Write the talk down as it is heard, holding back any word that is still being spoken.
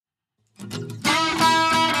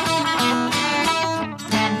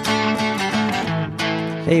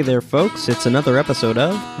Hey there, folks. It's another episode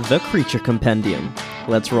of The Creature Compendium.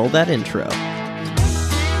 Let's roll that intro.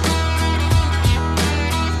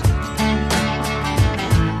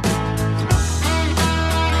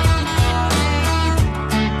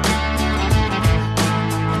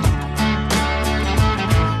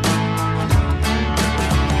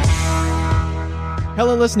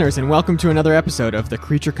 Hello, listeners, and welcome to another episode of The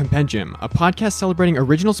Creature Compendium, a podcast celebrating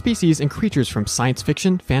original species and creatures from science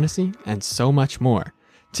fiction, fantasy, and so much more.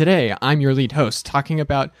 Today, I'm your lead host, talking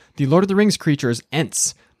about the Lord of the Rings creatures,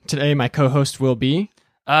 Ents. Today, my co-host will be...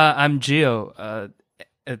 I'm Gio.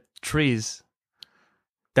 Trees.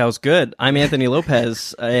 That was good. I'm Anthony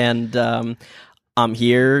Lopez, and I'm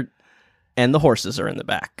here, and the horses are in the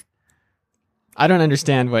back. I don't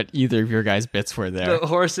understand what either of your guys' bits were there. The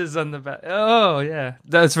horses on the back. Oh, yeah.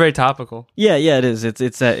 That's very topical. Yeah, it is.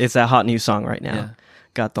 It's that hot new song right now. Yeah.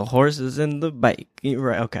 Got the horses in the bike.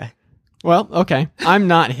 Right, okay. Well, okay. I'm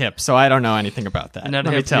not hip, so I don't know anything about that.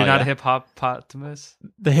 You're not a hip-hop-potamus?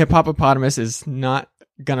 The hip-hop-opotamus is not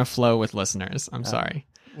gonna flow with listeners. I'm sorry.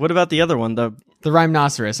 What about the other one? The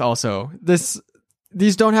rhinoceros also. These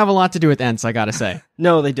don't have a lot to do with Ents, I gotta say.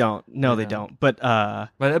 No, they don't. They don't. But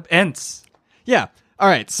Ents. Yeah. All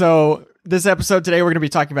right. So this episode today, we're going to be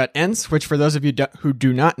talking about Ents, which for those of you who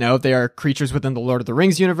do not know, they are creatures within the Lord of the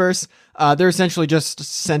Rings universe. They're essentially just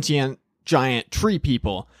sentient giant tree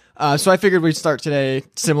people. So I figured we'd start today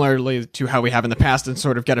similarly to how we have in the past and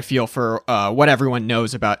sort of get a feel for what everyone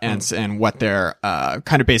knows about Ents and what their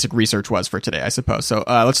kind of basic research was for today, I suppose. So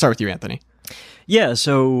let's start with you, Anthony. Yeah,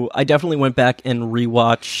 so I definitely went back and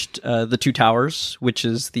rewatched The Two Towers, which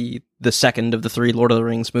is the second of the three Lord of the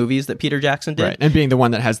Rings movies that Peter Jackson did. Right, and being the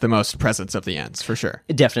one that has the most presence of the Ents, for sure.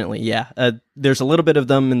 Definitely, yeah. There's a little bit of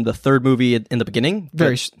them in the third movie in the beginning.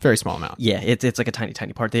 Very small amount. Yeah, it's like a tiny,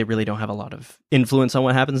 tiny part. They really don't have a lot of influence on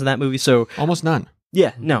what happens in that movie. So almost none.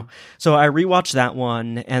 Yeah, no. So I rewatched that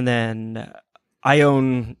one, and then I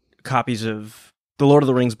own copies of the Lord of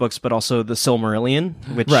the Rings books, but also the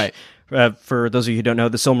Silmarillion, which... Right. For those of you who don't know,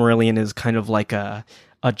 the Silmarillion is kind of like a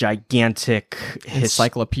gigantic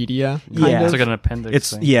encyclopedia. Yeah, it's like an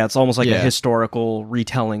appendix. It's almost like a historical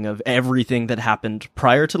retelling of everything that happened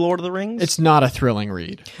prior to Lord of the Rings. It's not a thrilling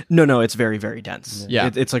read. No, it's very, very dense. Yeah,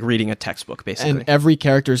 it's like reading a textbook, basically. And every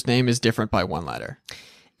character's name is different by one letter.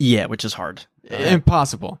 Yeah, which is hard.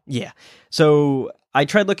 Impossible. Yeah. So I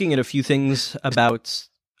tried looking at a few things about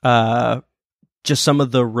just some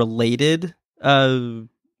of the related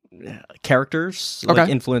characters like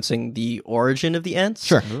influencing the origin of the Ents.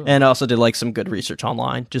 Sure. And I also did like some good research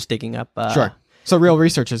online, just digging up sure. So real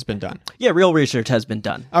research has been done. Yeah, real research has been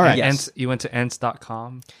done. All right. Ents, you went to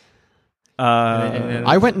Ents.com?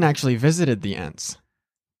 I went and actually visited the Ents.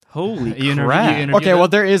 Holy crap. Okay, well,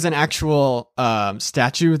 there is an actual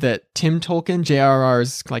statue that Tim Tolkien,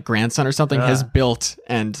 J.R.R.'s like grandson or something, has built,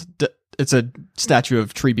 and it's a statue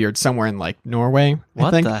of Treebeard somewhere in like Norway. What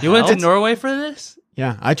I think. the hell? You went to Norway for this?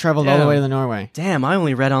 Yeah, I traveled all the way to Norway. Damn, I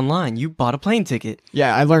only read online. You bought a plane ticket.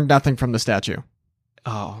 Yeah, I learned nothing from the statue.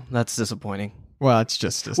 Oh, that's disappointing. Well, it's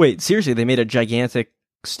just... Wait, seriously, they made a gigantic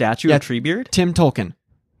statue of Treebeard? Tim Tolkien.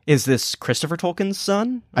 Is this Christopher Tolkien's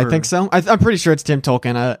son? I think so. I'm pretty sure it's Tim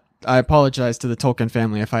Tolkien. I apologize to the Tolkien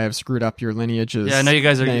family if I have screwed up your lineages. Yeah, I know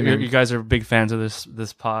you guys are big fans of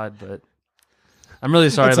this pod, but I'm really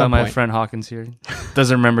sorry about my friend Hawkins here.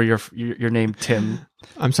 Doesn't remember your name, Tim.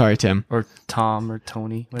 I'm sorry, Tim. Or Tom or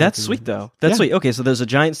Tony. That's sweet, though. That's sweet. Okay, so there's a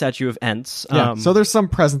giant statue of Ents. Yeah, so there's some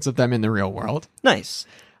presence of them in the real world. Nice.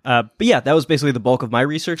 But yeah, that was basically the bulk of my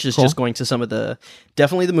research, is just going to some of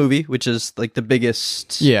definitely the movie, which is like the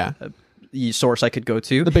biggest source I could go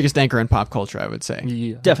to. The biggest anchor in pop culture, I would say.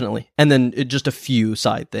 Yeah. Definitely. And then just a few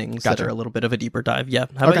side things that are a little bit of a deeper dive. Yeah.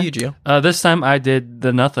 How about you, Gio? This time I did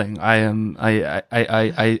the nothing.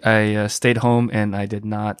 I stayed home and I did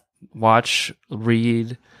not watch,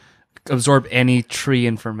 read, absorb any tree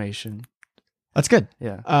information. That's good.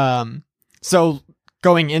 Yeah. So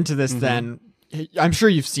going into this then, I'm sure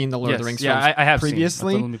you've seen the Lord of the Rings films I have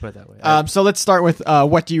previously. Let me put it that way. So let's start with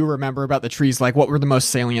what do you remember about the trees? Like, what were the most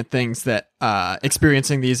salient things that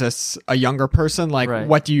experiencing these as a younger person? Like,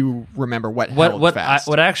 what do you remember? What fast?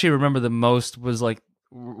 What I actually remember the most was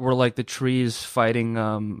were the trees fighting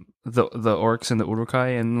the orcs and the Uruk-hai,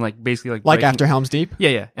 and like basically like after Helm's Deep.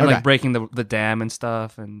 Yeah, and like breaking the dam and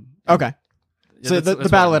stuff. And so the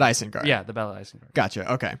battle at Isengard. Yeah, the battle at Isengard.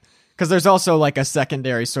 Gotcha. Okay. Because there's also like a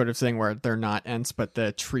secondary sort of thing where they're not Ents, but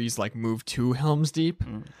the trees like move to Helm's Deep.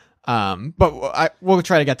 But we'll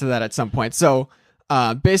try to get to that at some point. So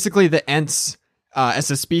basically the Ents as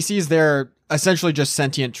a species, they're essentially just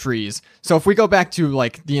sentient trees. So if we go back to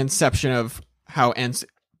like the inception of how Ents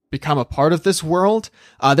become a part of this world.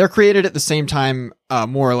 They're created at the same time,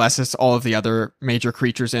 more or less, as all of the other major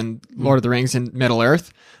creatures in Lord of the Rings and Middle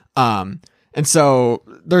Earth. And so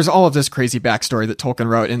there's all of this crazy backstory that Tolkien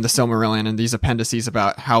wrote in the Silmarillion and these appendices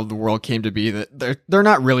about how the world came to be that they're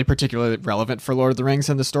not really particularly relevant for Lord of the Rings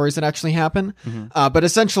and the stories that actually happen. But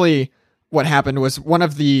essentially what happened was one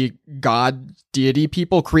of the god deity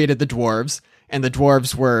people created the dwarves, and the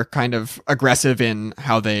dwarves were kind of aggressive in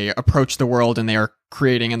how they approach the world, and they are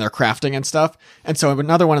creating and they're crafting and stuff. And so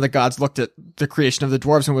another one of the gods looked at the creation of the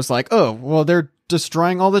dwarves and was like, oh, well, they're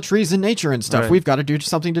destroying all the trees in nature and stuff. Right. We've got to do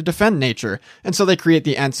something to defend nature. And so they create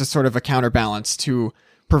the Ents as sort of a counterbalance to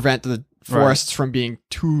prevent the forests from being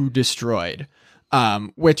too destroyed.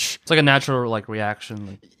 Which it's like a natural like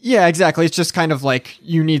reaction. Yeah, exactly. It's just kind of like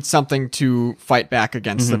you need something to fight back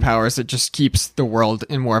against the powers. It just keeps the world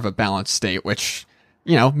in more of a balanced state, which,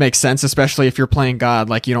 you know, makes sense, especially if you're playing God.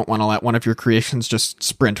 Like, you don't want to let one of your creations just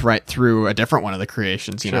sprint right through a different one of the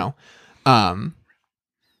creations, you know?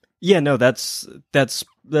 Yeah, no, that's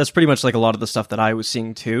pretty much like a lot of the stuff that I was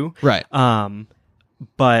seeing too. Right.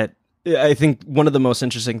 But I think one of the most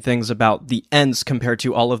interesting things about the Ents compared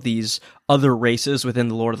to all of these other races within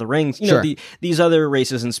the Lord of the Rings, you know, these other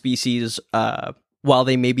races and species, while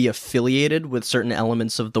they may be affiliated with certain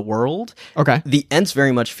elements of the world, the Ents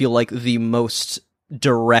very much feel like the most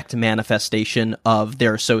direct manifestation of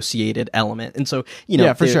their associated element. And so, you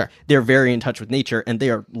know, they're very in touch with nature, and they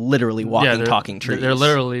are literally walking, talking trees. They're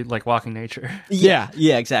literally like walking nature. Yeah,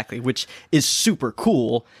 exactly, which is super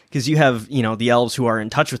cool because you have, you know, the elves who are in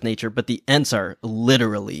touch with nature, but the Ents are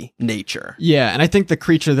literally nature. Yeah, and I think the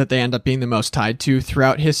creature that they end up being the most tied to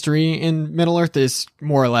throughout history in Middle-earth is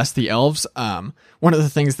more or less the elves. One of the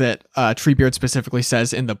things that Treebeard specifically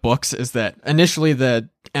says in the books is that initially the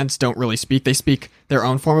Ents don't really speak. They speak their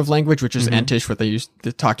own form of language, which is Entish, what they use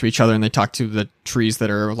to talk to each other, and they talk to the trees that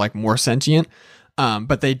are like more sentient.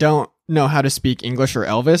 But they don't know how to speak English or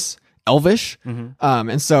Elvish.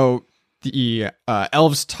 And so the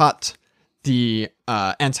elves taught the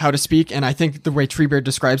Ents how to speak. And I think the way Treebeard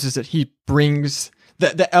describes is that he brings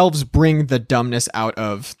the elves bring the dumbness out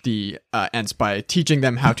of the Ents by teaching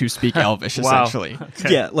them how to speak Elvish, essentially.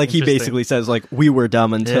 Okay. Yeah, like he basically says, like, we were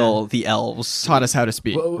dumb until the elves taught us how to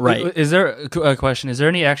speak. Right. Is there a question? Is there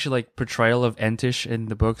any actual like portrayal of Entish in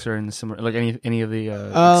the books or in the similar, like any of the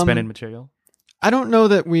expanded material? I don't know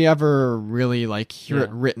that we ever really like hear it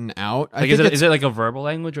written out. Like, is it like a verbal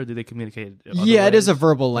language, or do they communicate? Yeah, it is a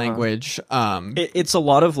verbal language. It's a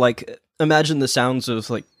lot of like, imagine the sounds of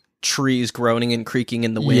like trees groaning and creaking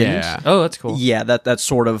in the wind. Yeah. Oh, that's cool. Yeah, that's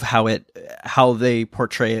sort of how they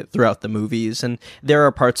portray it throughout the movies. And there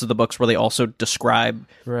are parts of the books where they also describe,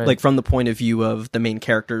 like, from the point of view of the main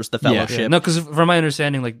characters, the Fellowship. Yeah. No, because from my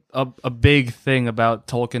understanding, like a big thing about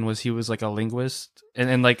Tolkien was he was like a linguist,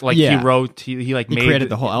 and like he wrote, he like made created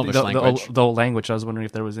the whole Elvish language. The whole language. I was wondering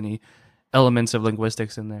if there was any elements of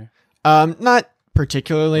linguistics in there. Not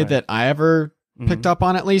particularly that I ever picked up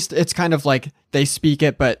on. At least it's kind of like they speak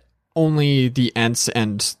it, but only the Ents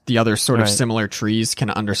and the other sort of similar trees can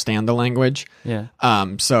understand the language. Yeah.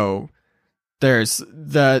 So there's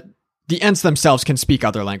the Ents themselves can speak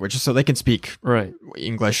other languages, so they can speak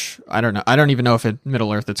English. I don't know. I don't even know if in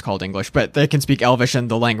Middle Earth it's called English, but they can speak Elvish and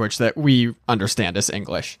the language that we understand as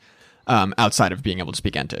English. Outside of being able to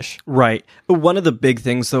speak Entish. Right. One of the big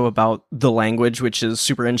things, though, about the language, which is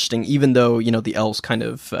super interesting, even though, you know, the elves kind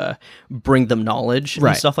of bring them knowledge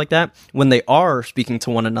and stuff like that, when they are speaking to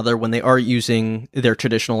one another, when they are using their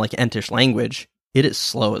traditional, like, Entish language, it is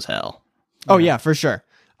slow as hell. Oh, yeah, for sure.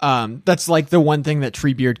 That's, like, the one thing that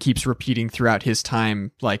Treebeard keeps repeating throughout his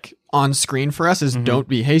time, like, on screen for us is don't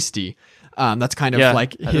be hasty. That's kind of,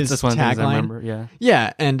 like, his tagline.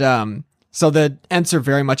 Yeah, and so the Ents are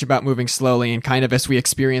very much about moving slowly, and kind of as we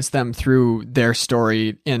experience them through their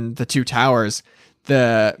story in the Two Towers,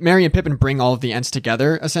 the Merry and Pippin bring all of the Ents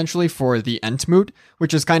together, essentially, for the Entmoot,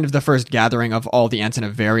 which is kind of the first gathering of all the Ents in a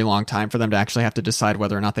very long time for them to actually have to decide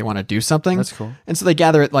whether or not they want to do something. That's cool. And so they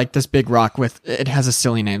gather at, like, this big rock with, it has a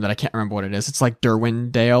silly name that I can't remember what it is. It's like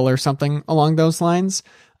Derwindale or something along those lines.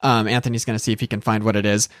 Anthony's going to see if he can find what it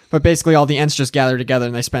is. But basically all the Ents just gather together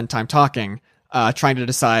and they spend time talking. Trying to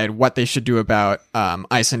decide what they should do about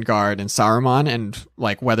Isengard and Saruman, and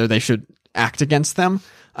like whether they should act against them.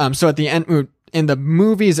 So at the end, in the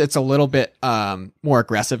movies, it's a little bit more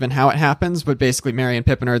aggressive in how it happens. But basically, Merry and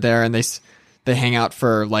Pippin are there, and they hang out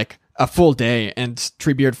for like a full day. And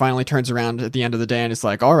Treebeard finally turns around at the end of the day and is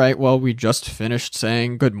like, "All right, well, we just finished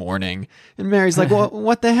saying good morning." And Mary's like, "Well,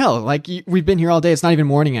 what the hell? Like, we've been here all day. It's not even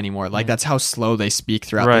morning anymore." Like, that's how slow they speak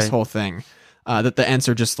throughout this whole thing. That the Ents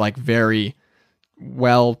are just like very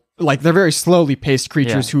they're very slowly paced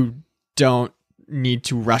creatures who don't need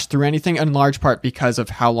to rush through anything, in large part because of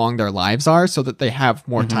how long their lives are, so that they have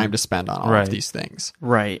more time to spend on all of these things.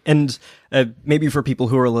 Right. And maybe for people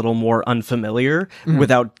who are a little more unfamiliar,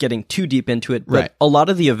 without getting too deep into it, but a lot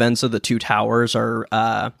of the events of the Two Towers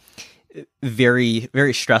are very,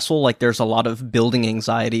 very stressful. Like, there's a lot of building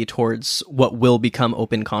anxiety towards what will become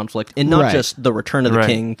open conflict, and not just the Return of the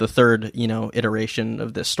King, the third, iteration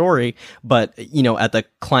of this story, but, at the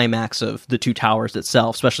climax of the Two Towers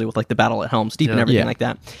itself, especially with like the battle at Helm's Deep and everything like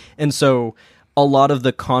that. And so a lot of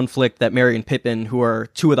the conflict that Merry and Pippin, who are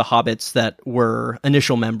two of the hobbits that were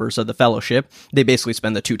initial members of the Fellowship, they basically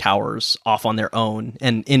spend the Two Towers off on their own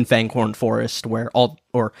and in Fanghorn Forest, where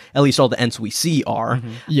or at least all the Ents we see are.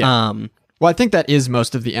 Well, I think that is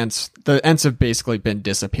most of the Ents. The Ents have basically been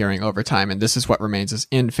disappearing over time, and this is what remains is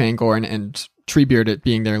in Fangorn, and Treebeard,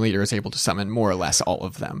 being their leader, is able to summon more or less all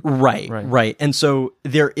of them. Right. And so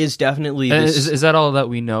there is definitely this... Is that all that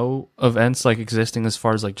we know of Ents, like, existing as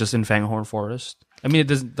far as, like, just in Fanghorn Forest? I mean, it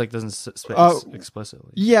doesn't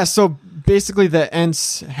explicitly. Yeah, so basically the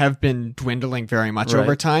Ents have been dwindling very much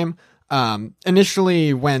over time.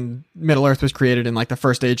 Initially, when Middle Earth was created in like the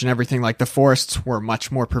First Age and everything, like the forests were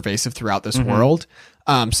much more pervasive throughout this world.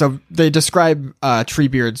 So they describe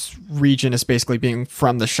Treebeard's region as basically being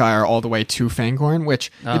from the Shire all the way to Fangorn,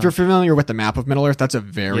 which, if you're familiar with the map of Middle Earth, that's a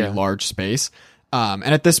very large space. And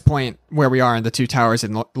at this point, where we are in the Two Towers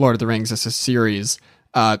in Lord of the Rings as a series,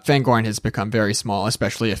 Fangorn has become very small,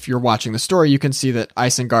 especially if you're watching the story. You can see that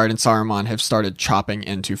Isengard and Saruman have started chopping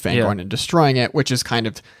into Fangorn and destroying it, which is kind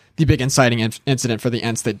of the big inciting incident for the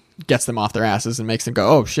Ents that gets them off their asses and makes them go,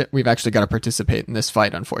 oh shit, we've actually got to participate in this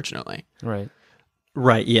fight, unfortunately.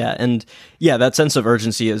 Right, yeah. And yeah, that sense of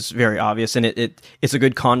urgency is very obvious, and it's a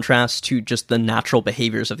good contrast to just the natural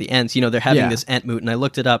behaviors of the Ents. They're having this Entmoot, and I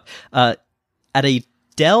looked it up. At a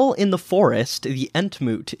dell in the forest, the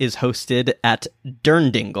Entmoot is hosted at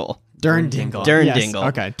Durndingle. Durndingle. Yes.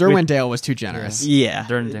 Okay, Durwindale was too generous. Yeah.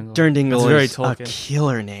 Durndingle is a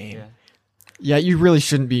killer name. Yeah, you really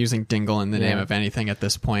shouldn't be using dingle in the name of anything at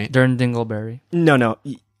this point. Dingleberry. No.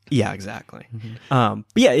 Yeah, exactly. But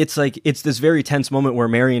yeah, it's this very tense moment where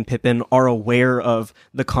Merry and Pippin are aware of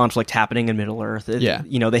the conflict happening in Middle Earth.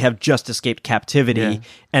 They have just escaped captivity,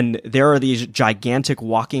 and there are these gigantic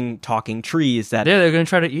walking, talking trees that... Yeah, they're going to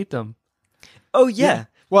try to eat them. Oh, yeah.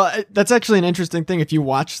 Well, that's actually an interesting thing. If you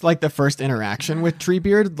watch like the first interaction with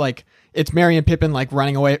Treebeard, like... It's Merry and Pippin like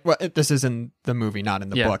running away. Well, this is in the movie, not in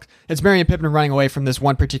the book. It's Merry and Pippin running away from this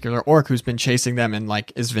one particular orc who's been chasing them and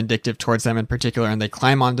like is vindictive towards them in particular. And they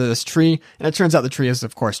climb onto this tree, and it turns out the tree is,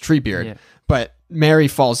 of course, Treebeard. Yeah. But Merry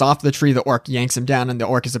falls off the tree. The orc yanks him down, and the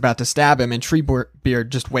orc is about to stab him. And Treebeard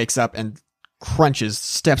just wakes up and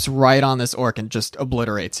steps right on this orc and just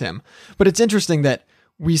obliterates him. But it's interesting that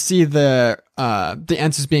we see the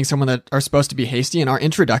Ents as being someone that are supposed to be hasty, and our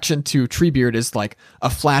introduction to Treebeard is like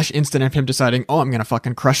a flash instant of him deciding, oh, I'm gonna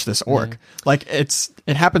fucking crush this orc. Like it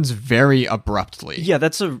happens very abruptly. Yeah,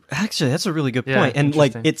 that's a really good point. And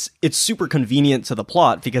like it's super convenient to the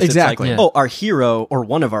plot because it's like, oh, our hero or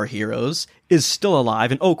one of our heroes is still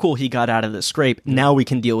alive, and oh cool, he got out of the scrape. Now we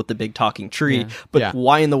can deal with the big talking tree. But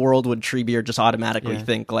why in the world would Treebeard just automatically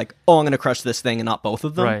think like, oh, I'm gonna crush this thing and not both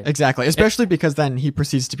of them? Right. Exactly. Especially because then he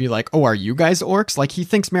proceeds to be like, oh, are you guys orcs? Like he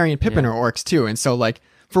thinks Merry and Pippin are orcs too, and so like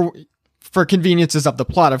for conveniences of the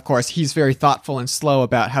plot, of course, he's very thoughtful and slow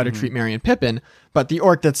about how to treat Merry and Pippin. But the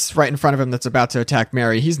orc that's right in front of him that's about to attack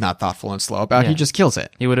Merry, he's not thoughtful and slow about. He just kills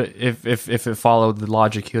it. He would, if it followed the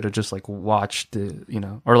logic, he would have just like watched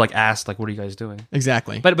or like asked like, what are you guys doing?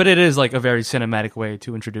 Exactly. But it is like a very cinematic way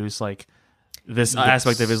to introduce like this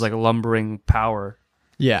aspect of his like lumbering power.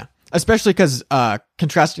 Yeah, especially because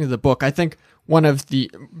contrasting to the book, I think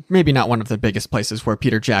maybe not one of the biggest places where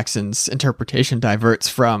Peter Jackson's interpretation diverts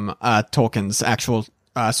from Tolkien's actual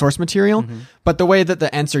source material, but the way that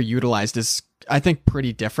the Ents are utilized is, I think,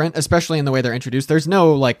 pretty different, especially in the way they're introduced. There's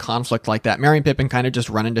no like conflict like that. Merry and Pippin kind of just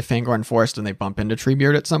run into Fangorn Forest and they bump into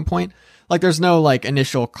Treebeard at some point. Like there's no like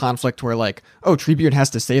initial conflict where like, oh, Treebeard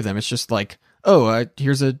has to save them. It's just like, oh,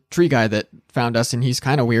 here's a tree guy that found us and he's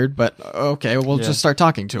kind of weird, but okay, we'll just start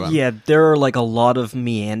talking to him. Yeah, there are like a lot of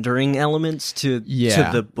meandering elements to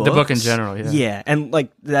the book. The book in general, Yeah, and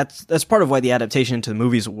like that's part of why the adaptation into the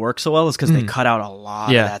movies works so well is because they cut out a lot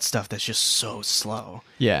of that stuff that's just so slow.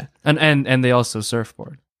 Yeah. And they also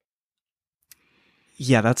surfboard.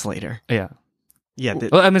 Yeah, that's later. Yeah. Yeah.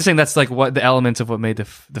 Well, I'm just saying that's like what the elements of what made the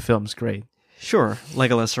films great. Sure,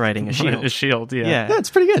 Legolas riding a shield. A shield, yeah,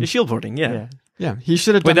 it's pretty good. A shield boarding, yeah. He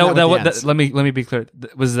should have done that with the Ents. Let me be clear.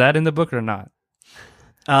 Was that in the book or not?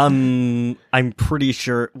 I'm pretty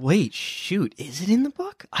sure. Wait, shoot, is it in the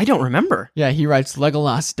book? I don't remember. Yeah, he writes,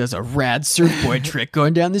 Legolas does a rad surfboard trick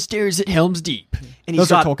going down the stairs at Helm's Deep. And he's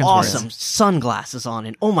got awesome sunglasses on,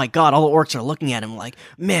 and oh my god, all the orcs are looking at him like,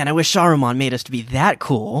 man, I wish Saruman made us to be that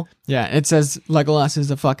cool. Yeah, it says Legolas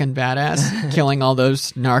is a fucking badass, killing all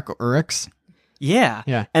those narc Uruks.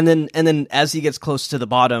 Yeah. And then as he gets close to the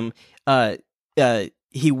bottom,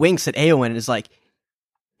 he winks at Eowyn and is like,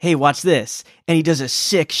 hey, watch this. And he does a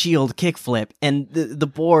sick shield kickflip, and the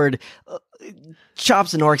board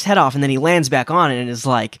chops an orc's head off, and then he lands back on it and is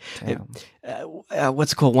like,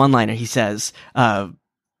 what's a cool one-liner? He says, we don't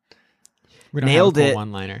nailed have a cool it.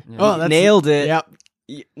 One-liner. Yeah. Oh, nailed it. Yep.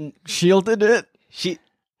 Shielded it.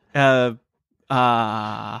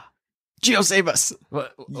 Geo, save us.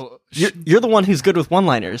 You're the one who's good with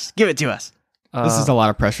one-liners. Give it to us. This is a lot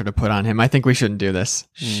of pressure to put on him. I think we shouldn't do this.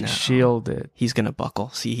 No. Shield it. He's gonna buckle.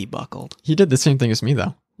 See, he buckled. He did the same thing as me,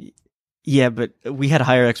 though. Yeah, but we had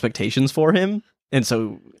higher expectations for him, and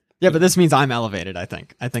so... Yeah, but this means I'm elevated, I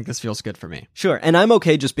think. I think this feels good for me. Sure, and I'm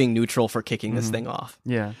okay just being neutral for kicking this thing off.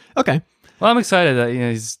 Yeah. Okay. Well, I'm excited that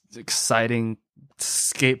he's exciting,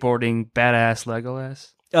 skateboarding, badass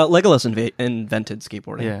Legolas. Legolas invented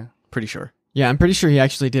skateboarding. Yeah. Pretty sure. Yeah, I'm pretty sure he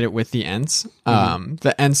actually did it with the Ents.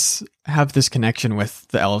 The Ents have this connection with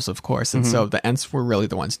the elves, of course, and so the Ents were really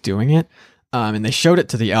the ones doing it. And they showed it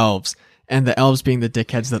to the elves, and the elves, being the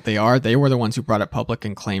dickheads that they are, they were the ones who brought it public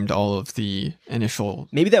and claimed all of the initial...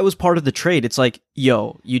 Maybe that was part of the trade. It's like,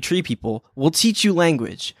 yo, you tree people, we'll teach you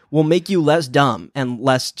language. We'll make you less dumb and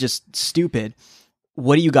less just stupid.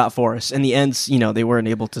 What do you got for us? And the Ents, they weren't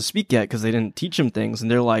able to speak yet because they didn't teach them things,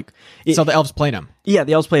 and they're like... So the elves played him. Yeah,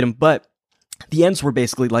 the elves played him, but... The Ents were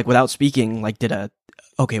basically like, without speaking, like did a,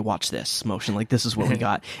 okay, watch this motion. Like, this is what we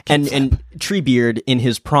got. and Treebeard in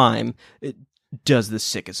his prime does the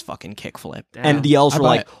sickest fucking kickflip. And the elves were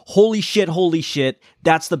like, holy shit.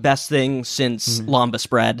 That's the best thing since Lamba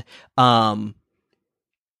Spread.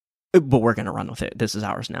 But we're going to run with it. This is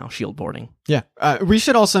ours now, shield boarding. Yeah. We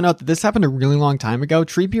should also note that this happened a really long time ago.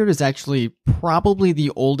 Treebeard is actually probably the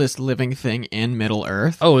oldest living thing in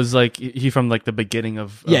Middle-earth. Oh, is like he from like the beginning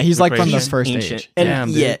of he's like from the first age.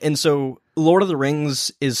 And, and so Lord of the Rings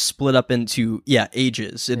is split up into,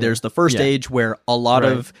 ages. Yeah. There's the first age where a lot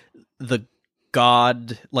of the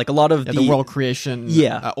God, like a lot of the world creation,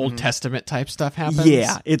 Old Testament type stuff happens.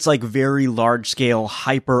 Yeah, it's like very large scale,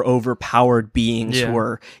 hyper overpowered beings who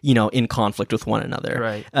are, in conflict with one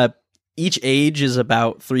another. Right. Each age is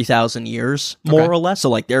about 3,000 years, more or less. So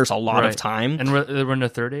like, there's a lot of time. And we're in the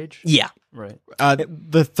third age. Yeah. Right.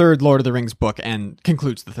 The third Lord of the Rings book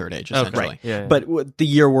concludes the third age, essentially. Right. Yeah. But the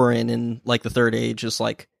year we're in like the third age is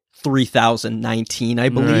like 3019, I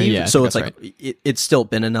believe. Right, yeah, so it's like it's still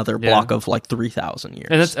been another block of like 3,000 years.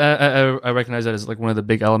 And that's I recognize that as like one of the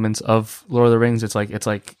big elements of Lord of the Rings. It's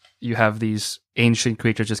like you have these ancient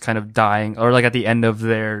creatures just kind of dying, or like at the end of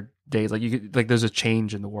their days, like there's a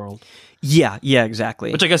change in the world. Yeah,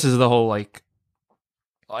 exactly. Which I guess is the whole I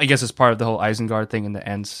guess it's part of the whole Isengard thing in the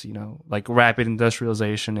Ents, like rapid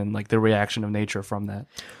industrialization and like the reaction of nature from that.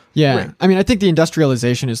 Yeah, right. I mean, I think the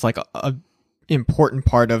industrialization is like a important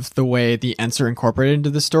part of the way the Ents are incorporated into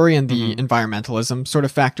the story and the environmentalism sort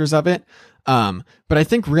of factors of it. But I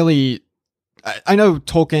think really, I know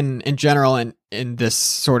Tolkien in general and in this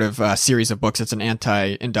sort of series of books, it's an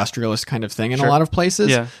anti-industrialist kind of thing in a lot of places.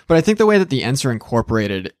 Yeah. But I think the way that the Ents are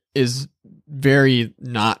incorporated is very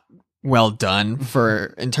not well done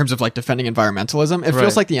in terms of like defending environmentalism. It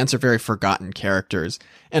feels like the Ents are very forgotten characters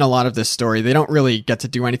in a lot of this story. They don't really get to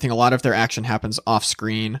do anything. A lot of their action happens off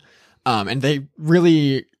screen. And they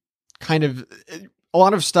really kind of, a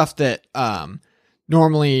lot of stuff that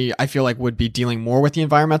normally I feel like would be dealing more with the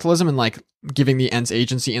environmentalism and like giving the Ents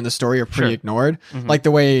agency in the story are pretty ignored. Like the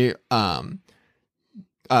way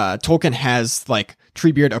Tolkien has like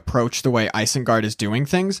Treebeard approach the way Isengard is doing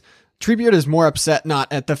things. Treebeard is more upset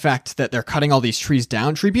not at the fact that they're cutting all these trees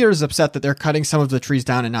down. Treebeard is upset that they're cutting some of the trees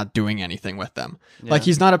down and not doing anything with them. Yeah. Like,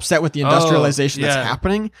 he's not upset with the industrialization that's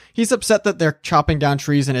happening. He's upset that they're chopping down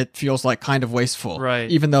trees and it feels like kind of wasteful. Right.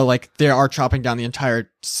 Even though like they are chopping down the entire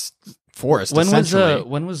forest.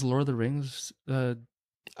 When was Lord of the Rings? I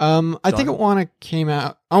think it came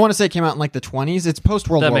out. I want to say it came out in like the 20s. It's post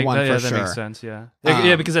World War I for sure. That makes sense. Yeah.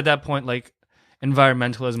 Yeah, because at that point, like,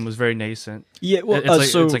 environmentalism was very nascent. Yeah, well,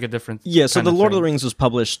 it's like a different. Yeah, so the Lord of the Rings was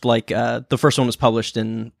published like the first one was published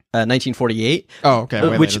in 1948. Oh,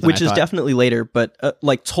 okay, which is definitely later. But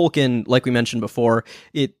like Tolkien, like we mentioned before,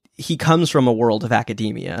 he comes from a world of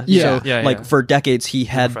academia. Yeah, so for decades he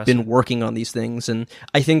had been working on these things, and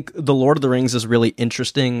I think the Lord of the Rings is really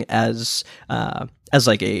interesting as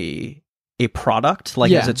like a a product,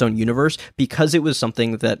 like as its own universe, because it was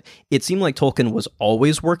something that it seemed like Tolkien was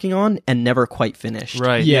always working on and never quite finished.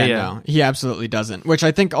 Right. Yeah, no, he absolutely doesn't. Which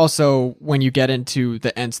I think also when you get into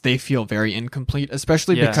the Ents, they feel very incomplete,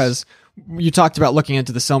 especially because you talked about looking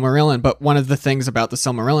into the Silmarillion, but one of the things about the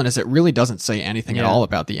Silmarillion is it really doesn't say anything at all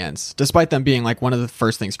about the Ents, despite them being like one of the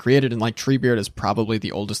first things created, and like Treebeard is probably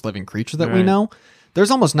the oldest living creature that we know.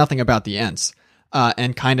 There's almost nothing about the Ents.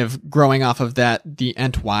 And kind of growing off of that, the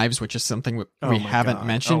Ent wives, which is something we haven't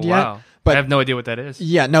mentioned yet. But I have no idea what that is.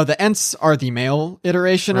 Yeah, no, the Ents are the male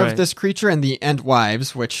iteration of this creature, and the Ent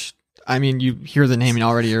wives, which, I mean, you hear the name and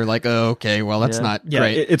already you're like, oh, okay, well, that's not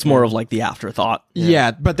great. It's more of like the afterthought.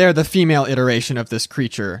 Yeah, but they're the female iteration of this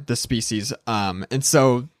creature, this species. And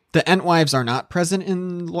so the Ent wives are not present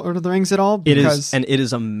in Lord of the Rings at all. Because, it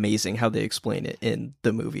is amazing how they explain it in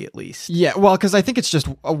the movie, at least. Yeah, well, because I think it's just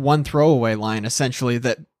a one throwaway line, essentially,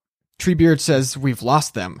 that Treebeard says, we've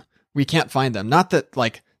lost them. We can't find them. Not that,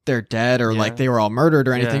 like, they're dead or, like, they were all murdered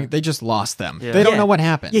or anything. They just lost them. Yeah. They don't know what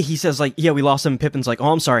happened. Yeah, he says, like, we lost them. Pippin's like,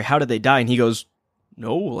 oh, I'm sorry, how did they die? And he goes,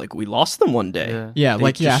 no, like, we lost them one day. Yeah,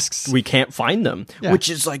 like he asks. We can't find them, which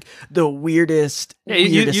is, like, the weirdest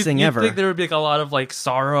thing ever. I think there would be, like, a lot of, like,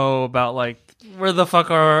 sorrow about, like, where the fuck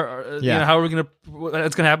are, you know, how are we going to,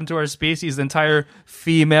 what's going to happen to our species, the entire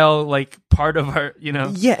female, like, part of our, you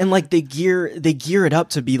know. Yeah, and, like, they gear it up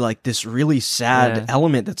to be, like, this really sad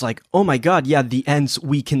element that's like, oh my god, the Ents,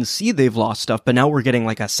 we can see they've lost stuff, but now we're getting,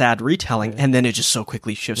 like, a sad retelling, and then it just so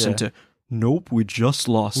quickly shifts into, nope, we just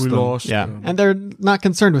lost them. And they're not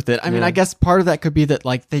concerned with it. I mean, I guess part of that could be that,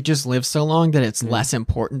 like, they just live so long that it's less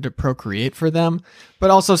important to procreate for them. But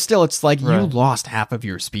also still, it's like, you lost half of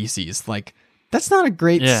your species. Like, that's not a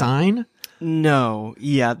great sign. No.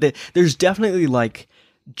 Yeah. There's definitely, like,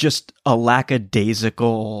 just a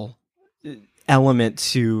lackadaisical element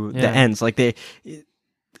to the Ents. Like,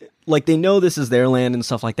 they know this is their land and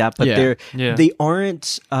stuff like that, but they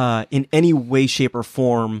aren't in any way, shape, or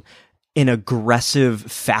form an aggressive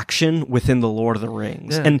faction within the Lord of the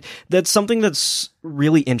Rings. And that's something that's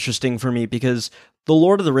really interesting for me, because the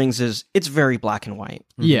Lord of the Rings it's very black and white.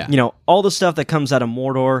 Yeah. You know, all the stuff that comes out of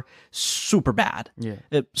Mordor, super bad. Yeah.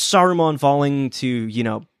 Saruman falling to, you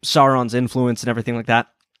know, Sauron's influence and everything like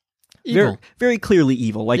that. Evil. Very, very clearly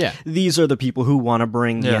evil. Like, these are the people who want to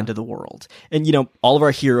bring the end of the world. And, you know, all of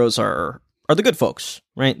our heroes are the good folks,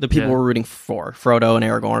 right? The people we're rooting for, Frodo and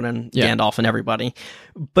Aragorn and Gandalf and everybody.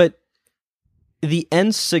 But the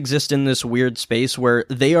Ents exist in this weird space where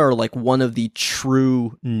they are like one of the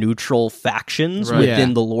true neutral factions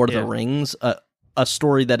within the Lord of the Rings, a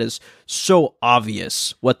story that is so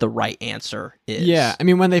obvious what the right answer is. Yeah, I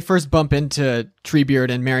mean, when they first bump into Treebeard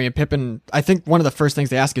and Merry and Pippin, I think one of the first things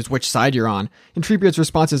they ask is which side you're on. And Treebeard's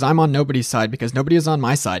response is, I'm on nobody's side because nobody is on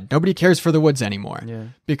my side. Nobody cares for the woods anymore. Yeah.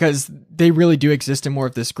 Because they really do exist in more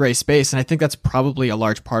of this gray space, and I think that's probably a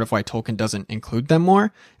large part of why Tolkien doesn't include them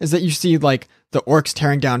more, is that you see, like, the orcs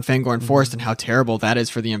tearing down Fangorn Forest and how terrible that is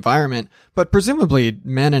for the environment. But presumably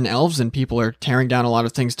men and elves and people are tearing down a lot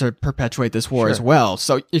of things to perpetuate this war as well.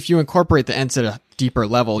 So if you incorporate the Ents at a deeper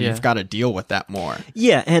level, you've got to deal with that more.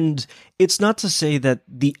 Yeah, and it's not to say that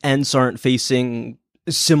the Ents aren't facing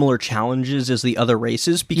similar challenges as the other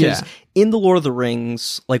races, because in the Lord of the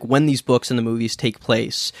Rings, like when these books and the movies take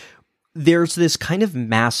place, there's this kind of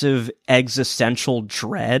massive existential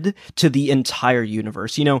dread to the entire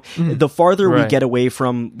universe. You know, the farther we get away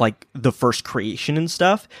from, like, the first creation and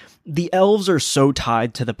stuff, the elves are so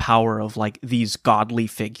tied to the power of, like, these godly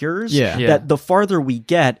figures that the farther we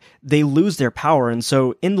get, they lose their power. And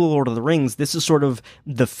so in the Lord of the Rings, this is sort of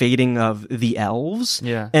the fading of the elves.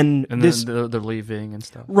 Yeah. And this, then they're leaving and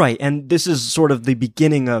stuff. Right. And this is sort of the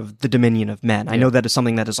beginning of the dominion of men. I know that is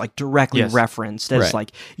something that is, like, directly referenced as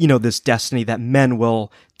like, you know, this destiny that men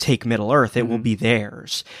will take Middle Earth. It will be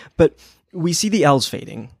theirs. But we see the elves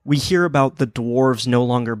fading. We hear about the dwarves no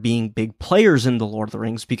longer being big players in the Lord of the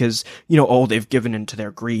Rings because, you know, they've given into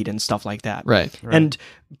their greed and stuff like that. Right. And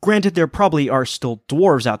granted, there probably are still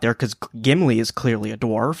dwarves out there because Gimli is clearly a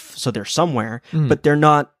dwarf, so they're somewhere, but they're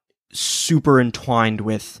not super entwined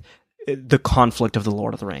with the conflict of the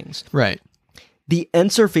Lord of the Rings. Right. The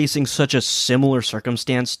Ents are facing such a similar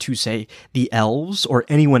circumstance to, say, the elves or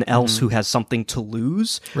anyone else who has something to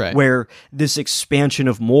lose, where this expansion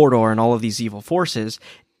of Mordor and all of these evil forces,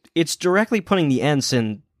 it's directly putting the Ents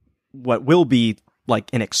in what will be like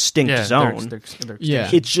an extinct zone. They're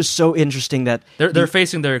It's just so interesting that they're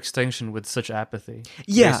facing their extinction with such apathy.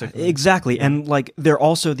 Yeah, basically. Exactly. And like they're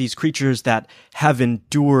also these creatures that have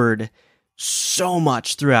endured so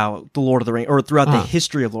much throughout the Lord of the Rings, or throughout the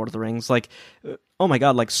history of Lord of the Rings. Like, oh my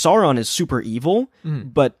god, like Sauron is super evil,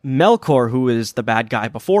 but Melkor, who is the bad guy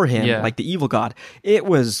before him, like the evil god, it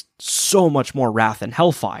was so much more wrath and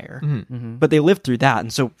hellfire. But they lived through that,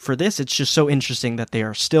 and so for this, it's just so interesting that they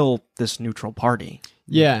are still this neutral party.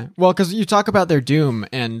 Yeah, well, because you talk about their doom,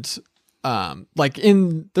 and like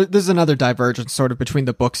there's another divergence sort of between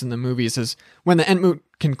the books and the movies. Is when the Entmoot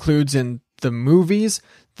concludes in the movies,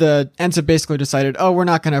 the Ents have basically decided, oh, we're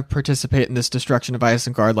not going to participate in this destruction of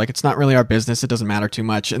Isengard. Like, it's not really our business. It doesn't matter too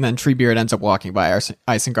much. And then Treebeard ends up walking by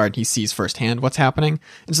Isengard, and he sees firsthand what's happening.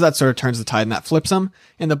 And so that sort of turns the tide, and that flips him.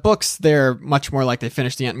 In the books, they're much more like they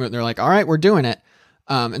finish the Entmoot, and they're like, all right, we're doing it.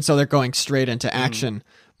 And so they're going straight into action.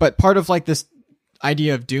 But part of like this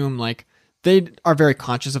idea of doom, like, they are very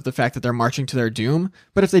conscious of the fact that they're marching to their doom,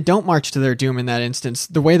 but if they don't march to their doom in that instance,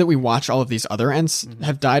 the way that we watch all of these other Ents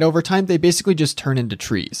have died over time, they basically just turn into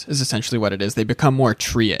trees, is essentially what it is. They become more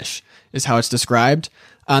tree-ish, is how it's described.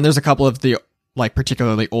 And there's a couple of the, like,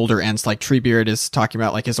 particularly older Ents, like Treebeard is talking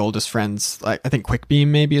about, like, his oldest friends, like, I think Quickbeam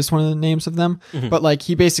maybe is one of the names of them, but, like,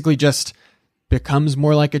 he basically just becomes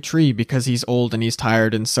more like a tree because he's old and he's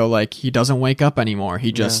tired, and so, like, he doesn't wake up anymore.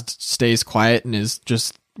 He just stays quiet and is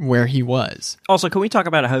just where he was. Also, can we talk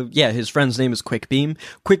about how, his friend's name is Quickbeam?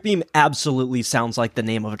 Quickbeam absolutely sounds like the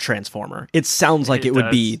name of a Transformer. It sounds like it would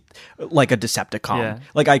be like a Decepticon. Yeah.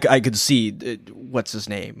 Like, I could see, what's his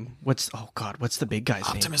name? What's the big guy's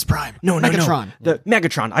name? Optimus Prime. No, Megatron. The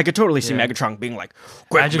Megatron. I could totally see Megatron being like,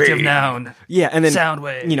 Quickbeam. Adjective noun. Yeah, and then,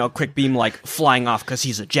 Soundwave. Quickbeam, like, flying off because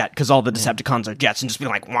he's a jet, because all the Decepticons are jets, and just being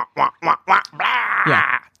like, wah, wah, wah, wah, blah.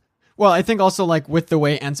 Yeah. Well, I think also, like, with the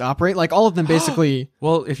way Ents operate, like, all of them basically...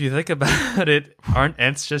 Well, if you think about it, aren't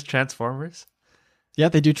Ents just Transformers? Yeah,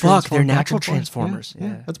 they do transform. Fuck, they're natural back and forth. Transformers.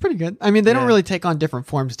 Yeah, that's pretty good. I mean, they don't really take on different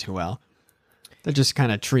forms too well. They're just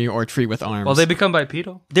kind of tree with arms. Well, they become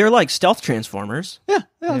bipedal. They're like stealth Transformers. Yeah,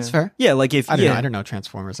 that's fair. Yeah, like if... I don't know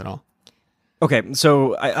Transformers at all. Okay,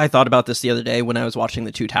 so I thought about this the other day when I was watching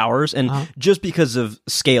The Two Towers, and just because of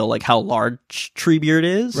scale, like how large Treebeard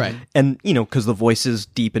is, right? And, because the voice is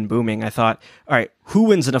deep and booming, I thought, all right, who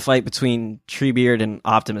wins in a fight between Treebeard and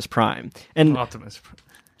Optimus Prime? And Optimus Prime.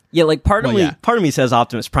 Yeah, like part of me says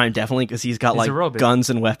Optimus Prime definitely because he's got like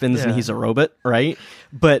guns and weapons and he's a robot, right?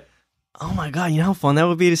 But oh my god, you know how fun that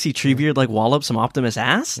would be to see Treebeard like wallop some Optimus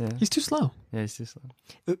ass? Yeah. He's too slow. Yeah, he's too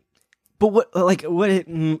slow. But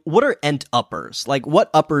what are Ent uppers? Like,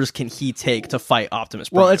 what uppers can he take to fight Optimus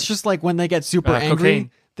Prime? Well, it's just like when they get super angry,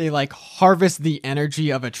 cocaine. They like harvest the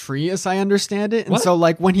energy of a tree, as I understand it. And so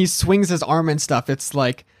like when he swings his arm and stuff, it's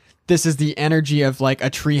like this is the energy of like a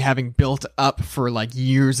tree having built up for like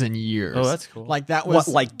years and years. Oh, that's cool. Like that was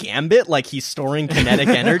like Gambit, like he's storing kinetic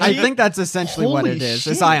energy. I think that's essentially what it is,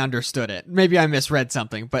 as I understood it. Maybe I misread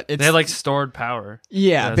something, but it's they have like stored power.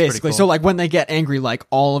 Yeah, basically. Cool. So like when they get angry, like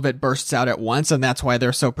all of it bursts out at once, and that's why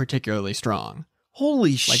they're so particularly strong.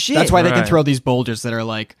 Holy shit! That's why they can throw these boulders that are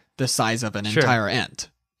like the size of an entire Ent.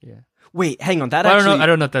 Yeah. Wait, hang on. That well, actually... I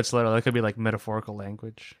don't know if that's literal. That could be like metaphorical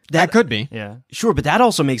language. That could be. Yeah. Sure, but that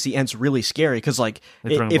also makes the Ents really scary because, like,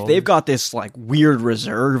 if they've got this like weird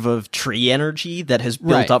reserve of tree energy that has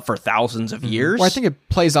built up for thousands of years, well, I think it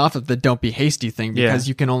plays off of the "don't be hasty" thing because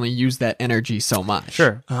you can only use that energy so much.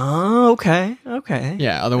 Sure. Oh, okay.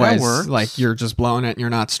 Yeah. Otherwise, like you're just blowing it and you're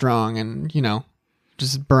not strong, and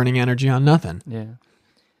just burning energy on nothing. Yeah.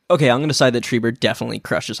 Okay, I'm going to side that Treebeard definitely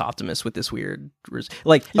crushes Optimus with this weird... He's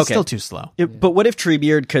still too slow. But what if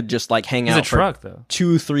Treebeard could just, like, hang out for though.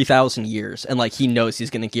 2,000-3,000 years, and, like, he knows he's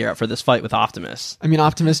going to gear up for this fight with Optimus? I mean,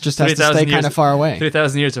 Optimus just has to stay kind of far away.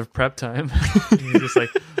 3,000 years of prep time. He's just like,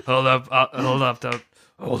 hold up,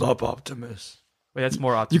 Optimus. Wait, that's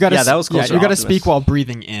more Optimus. That was closer. Yeah, you got to speak while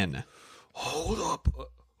breathing in. Hold up.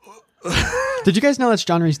 Did you guys know that's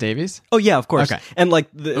John Rhys Davies? Oh yeah, of course. Okay. And like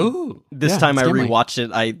this time I Gimli. rewatched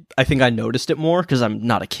it, I think I noticed it more because I'm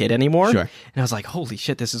not a kid anymore. Sure. And I was like, holy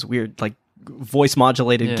shit, this is weird. Like voice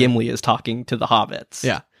modulated Gimli is talking to the hobbits.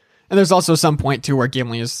 Yeah. And there's also some point too where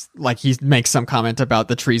Gimli is like, he makes some comment about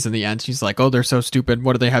the trees in the end. He's like, oh, they're so stupid.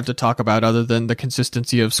 What do they have to talk about other than the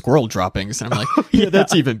consistency of squirrel droppings? And I'm like,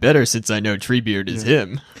 that's even better since I know Treebeard is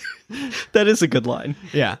him. That is a good line.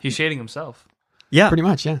 Yeah. He's shading himself. Yeah. Pretty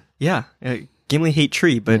much, yeah. Yeah. Gimli hate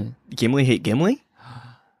tree, but Gimli hate Gimli?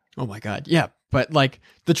 Oh my god. Yeah. But like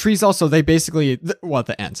the trees also, they basically,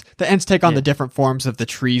 the Ents. The Ents take on the different forms of the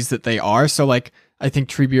trees that they are. So like, I think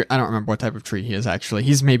Treebeard, I don't remember what type of tree he is actually.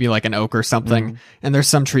 He's maybe like an oak or something. And there's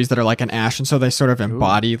some trees that are like an ash. And so they sort of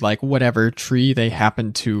embody like whatever tree they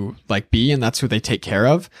happen to like be. And that's who they take care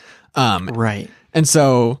of. Right. And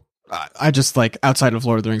so I just like outside of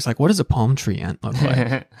Lord of the Rings, like what does a palm tree Ent look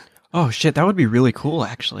like? Oh shit, that would be really cool,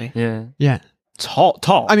 actually. Yeah.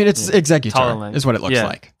 Tall. I mean, it's Executor Taller is what it looks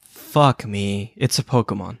like. Fuck me. It's a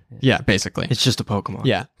Pokemon. Yeah, basically. It's just a Pokemon.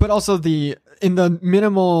 Yeah, but also in the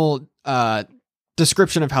minimal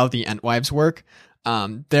description of how the Entwives work,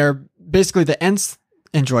 they're basically the Ents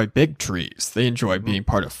enjoy big trees. They enjoy being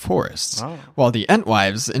part of forests, while the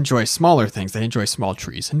Entwives enjoy smaller things. They enjoy small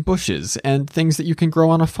trees and bushes and things that you can grow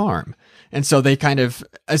on a farm. And so they kind of,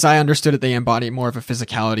 as I understood it, they embody more of a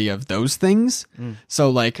physicality of those things. So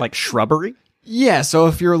like shrubbery? Yeah, so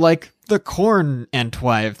if you're like the corn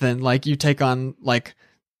Entwive, then like you take on like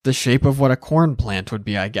the shape of what a corn plant would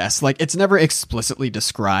be, I guess. Like it's never explicitly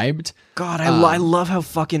described. God, I love how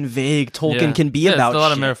fucking vague Tolkien can be about it's a lot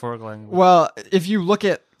shit. of metaphorical language. Well, if you look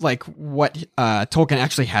at like what Tolkien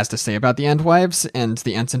actually has to say about the Entwives and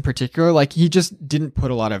the Ents in particular, like he just didn't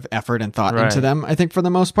put a lot of effort and thought into them, I think, for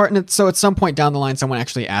the most part. And so at some point down the line, someone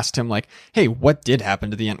actually asked him like, hey, what did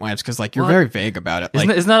happen to the Entwives? Because like you're very vague about it.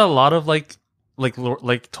 Isn't that a lot of like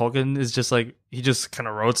Tolkien is just like, he just kind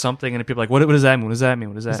of wrote something and people are like, what does that mean? What does that mean?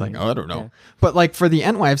 What does that mean? Like, oh, I don't know. Yeah. But like for the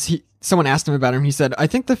Entwives, someone asked him about him. He said, I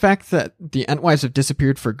think the fact that the Entwives have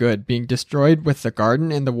disappeared for good, being destroyed with the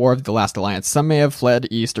garden in the War of the Last Alliance. Some may have fled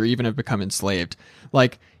east or even have become enslaved.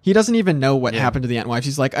 Like he doesn't even know what happened to the Entwives.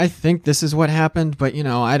 He's like, I think this is what happened, but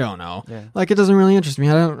I don't know. Yeah. Like it doesn't really interest me.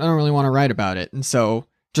 I don't really want to write about it. And so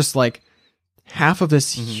just like half of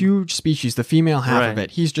this huge species, the female half of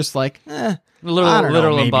it, he's just like,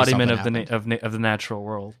 literal embodiment of the natural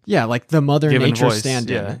world. Yeah, like the mother Given nature voice,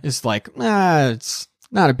 stand-in is like, it's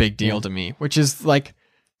not a big deal to me, which is like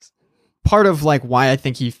part of like why I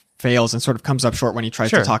think he fails and sort of comes up short when he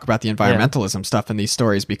tries to talk about the environmentalism stuff in these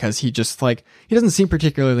stories, because he just like, he doesn't seem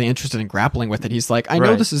particularly interested in grappling with it. He's like, I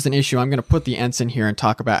know this is an issue. I'm going to put the Ents in here and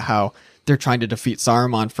talk about how they're trying to defeat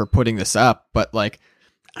Saruman for putting this up, but like,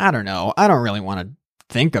 I don't know. I don't really want to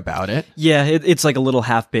think about it. Yeah, it's like a little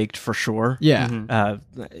half-baked for sure. Yeah.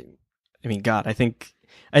 I mean, God, I think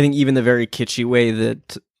even the very kitschy way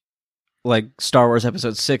that like Star Wars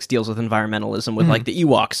Episode 6 deals with environmentalism with like the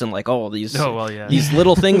Ewoks and like these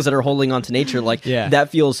little things that are holding on to nature, like that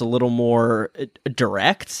feels a little more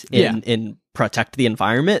direct in protect the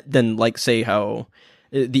environment than like say how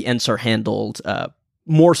the Ents are handled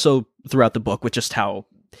more so throughout the book, with just how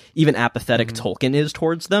even apathetic Tolkien is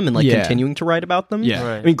towards them and like continuing to write about them. Yeah.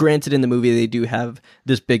 I mean, granted, in the movie they do have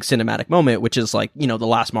this big cinematic moment, which is like, the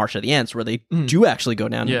last March of the Ents, where they do actually go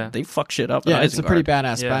down and they fuck shit up. Yeah, it's a pretty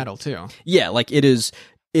badass battle too. Yeah, like it is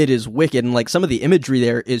wicked, and like some of the imagery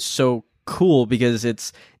there is so cool because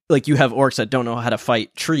it's like you have orcs that don't know how to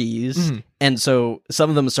fight trees, and so some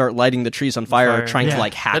of them start lighting the trees on fire. Trying to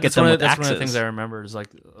like hack at them with axes. That's one of the things I remember is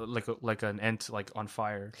like an Ent like on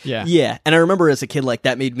fire. Yeah, and I remember as a kid, like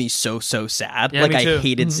that made me so sad. Yeah, like I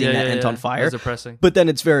hated seeing that Ent on fire. It was depressing. But then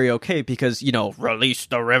it's very okay because release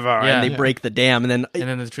the river, and they break the dam, and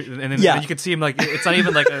then the tree, and then you can see him like it's not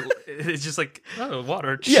even like it's just like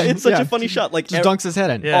water. Yeah, it's such a funny shot. Like just dunks his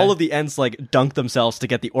head in. All of the Ents like dunk themselves to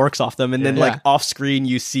get the orcs off them, and then like off screen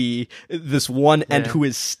you see this one Ent who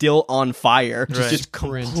is still on fire just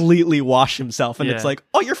completely wash himself, and it's like,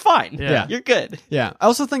 oh, you're fine. Yeah, you're good. Yeah, I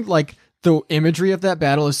also think like the imagery of that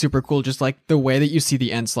battle is super cool. Just like the way that you see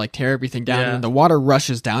the Ents like tear everything down, and the water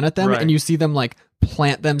rushes down at them, and you see them like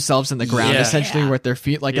plant themselves in the ground essentially with their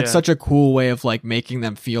feet. Like it's such a cool way of like making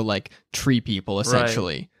them feel like tree people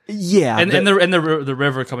essentially. Yeah, and the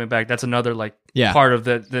river coming back, that's another like part of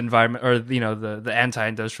the environment, or the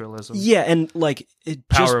anti-industrialism. Yeah, and like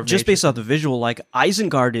just based off the visual, like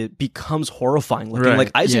Isengard, it becomes horrifying looking.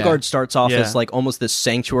 Like Isengard starts off as like almost this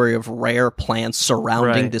sanctuary of rare plants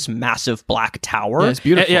surrounding this massive black tower. Yeah, it's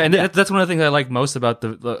beautiful. And that's one of the things I like most about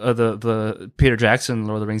the Peter Jackson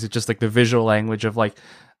Lord of the Rings. It's just like the visual language of like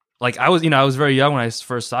I was very young when I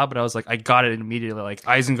first saw it, but I was like, I got it immediately. Like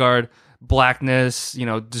Isengard, blackness,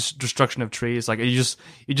 destruction of trees. Like you just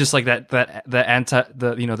like the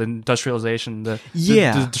industrialization, the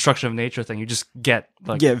destruction of nature thing. You just get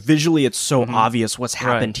like visually it's so obvious what's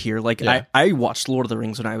happened here. Like I watched Lord of the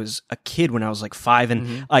Rings when I was a kid, when I was like 5,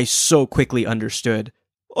 and I so quickly understood.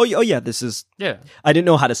 Oh yeah, this is. Yeah. I didn't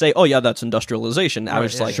know how to say, oh yeah, that's industrialization. I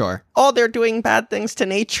was like, sure. Oh, they're doing bad things to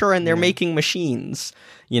nature and they're making machines,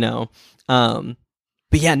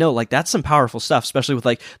 But yeah, no, like that's some powerful stuff, especially with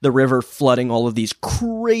like the river flooding all of these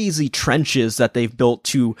crazy trenches that they've built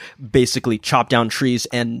to basically chop down trees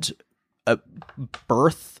and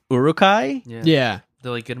birth urukai. Yeah. They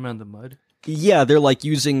like get them out of the mud. Yeah, they're like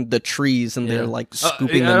using the trees and they're like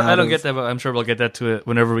scooping them out. I don't get that, but I'm sure we'll get that to it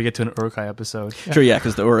whenever we get to an urukai episode. Sure, yeah,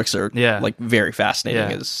 because the uruks are like very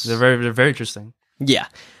fascinating. They're very interesting. Yeah.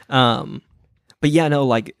 But yeah, no,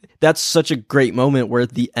 like that's such a great moment where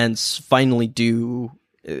the Ents finally do.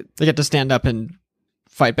 They get to stand up and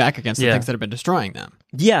fight back against the things that have been destroying them.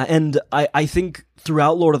 Yeah, and I think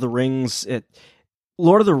throughout Lord of the Rings,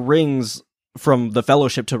 from the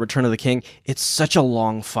Fellowship to Return of the King, it's such a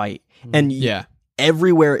long fight, and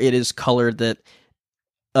everywhere it is colored that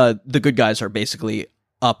the good guys are basically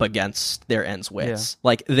up against their Ents' wits.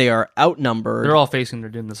 Like they are outnumbered. They're all facing their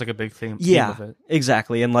doom. That's like a big theme. Yeah, of it.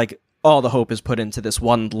 Exactly, and like all the hope is put into this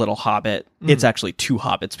one little hobbit. It's actually two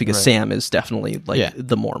hobbits because Sam is definitely like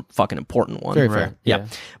the more fucking important one. Very fair. Yeah.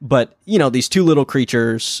 But, these two little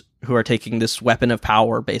creatures who are taking this weapon of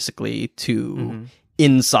power basically to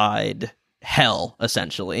inside hell,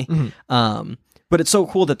 essentially. But it's so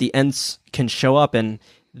cool that the Ents can show up and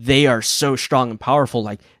they are so strong and powerful.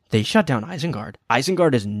 Like, they shut down Isengard.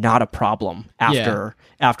 Isengard is not a problem after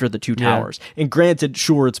the two towers. And granted,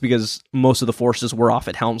 sure, it's because most of the forces were off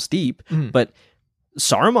at Helm's Deep, but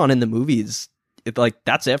Saruman in the movies,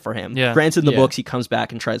 that's it for him. Yeah. Granted, in the books, he comes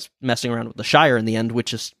back and tries messing around with the Shire in the end,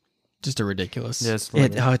 which is just a ridiculous. It's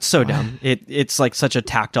so dumb. It's like such a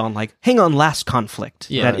tacked on, like, hang on, last conflict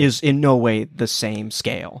that is in no way the same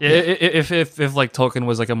scale. If like Tolkien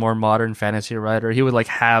was like a more modern fantasy writer, he would like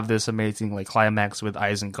have this amazing like climax with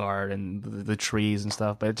Isengard and the trees and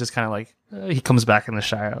stuff. But it just kind of like he comes back in the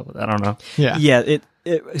Shire. I don't know. Yeah.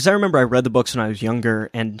 Because I remember I read the books when I was younger,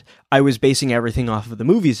 and I was basing everything off of the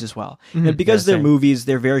movies as well. And because they're movies,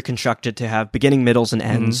 they're very constructed to have beginning, middles, and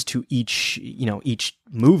ends to each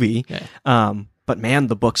movie. But man,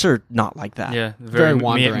 the books are not like that. Yeah, very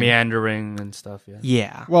wandering, meandering and stuff.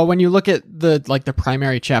 Yeah. Well, when you look at the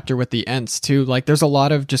primary chapter with the Ents too, like there's a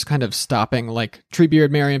lot of just kind of stopping. Like Treebeard,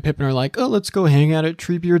 Merry, and Pippin are like, oh, let's go hang out at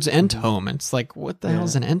Treebeard's Ent home. And it's like, what the hell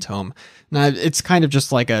is an Ent home? Now it's kind of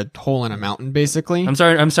just like a hole in a mountain, basically. I'm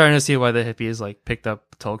starting to see why the hippies like picked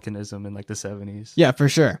up Tolkienism in like the 70s. Yeah, for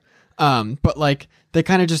sure. But like they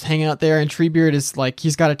kind of just hang out there, and Treebeard is like,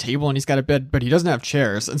 he's got a table and he's got a bed, but he doesn't have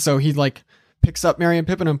chairs, and so he like picks up Merry and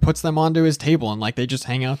Pippin and puts them onto his table, and like they just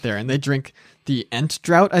hang out there and they drink the Ent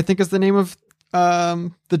Drought, I think is the name of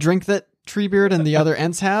the drink that Treebeard and the other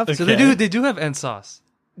Ents have. So they do have Ent sauce.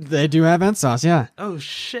 They do have Ent sauce, yeah. Oh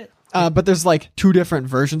shit. But there's like two different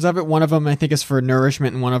versions of it. One of them I think is for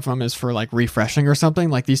nourishment, and one of them is for like refreshing or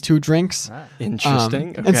something, like these two drinks.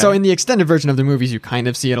 Interesting. And so in the extended version of the movies, you kind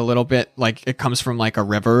of see it a little bit, like it comes from like a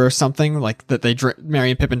river or something, like that they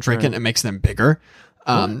Merry and Pippin drink it and it makes them bigger.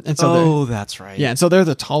 And so that's right. Yeah, and so they're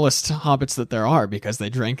the tallest hobbits that there are because they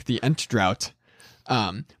drank the Ent Drought.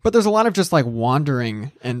 But there's a lot of just like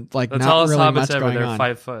wandering and like the not really hobbits much ever, going they're on.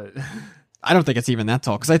 5 foot. I don't think it's even that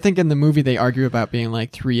tall, because I think in the movie they argue about being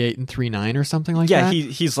like 3'8" and 3'9" or something like that. Yeah,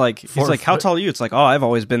 he's like how tall are you? It's like, oh, I've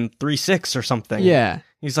always been 3'6" or something. Yeah,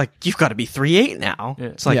 he's like, you've got to be 3'8" now. Yeah.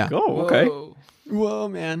 It's like, oh, okay. Whoa,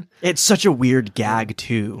 man. It's such a weird gag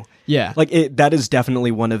too. Yeah, like that is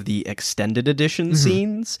definitely one of the extended edition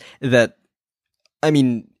scenes that, I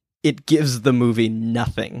mean, it gives the movie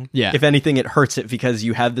nothing. Yeah. If anything, it hurts it because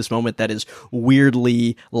you have this moment that is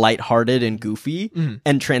weirdly lighthearted and goofy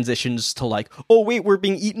and transitions to like, oh, wait, we're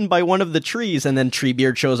being eaten by one of the trees. And then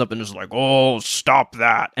Treebeard shows up and is like, oh, stop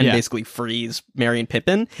that. And basically frees Merry and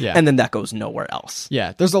Pippin. Yeah. And then that goes nowhere else.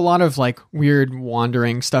 Yeah. There's a lot of like weird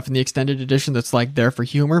wandering stuff in the extended edition that's like there for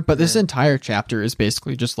humor. But this entire chapter is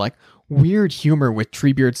basically just like weird humor with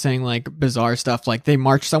Treebeard saying like bizarre stuff. Like they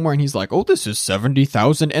march somewhere and he's like, oh, this is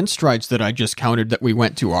 70,000 Entstrides that I just counted that we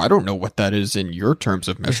went to. I don't know what that is in your terms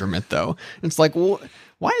of measurement though. It's like, well,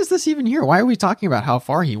 why is this even here? Why are we talking about how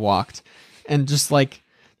far he walked? And just like,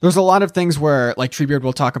 there's a lot of things where like Treebeard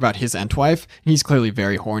will talk about his Entwife. He's clearly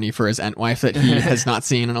very horny for his Entwife that he has not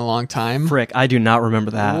seen in a long time. Frick, I do not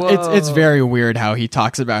remember that. It's very weird how he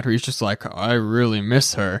talks about her. He's just like, I really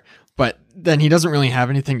miss her. But then he doesn't really have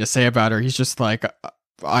anything to say about her. He's just like,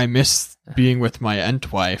 I miss being with my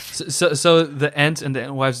Entwife. So the Ents and the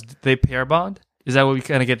Entwives, they pair bond? Is that what we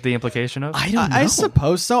kind of get the implication of? I don't know. I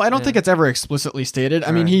suppose so. I don't think it's ever explicitly stated.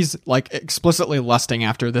 I mean, he's like explicitly lusting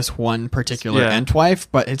after this one particular Entwife,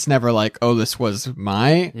 but it's never like, oh, this was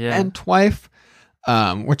my Entwife.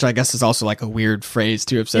 Which I guess is also like a weird phrase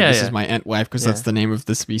to have said this is my Entwife, because that's the name of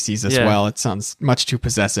the species as well. It sounds much too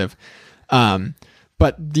possessive.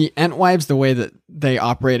 But the Entwives, the way that they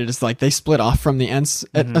operated is like they split off from the Ents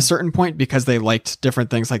at a certain point because they liked different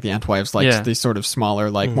things. Like the Entwives liked the sort of smaller,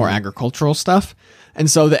 like more agricultural stuff. And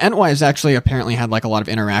so the Entwives actually apparently had like a lot of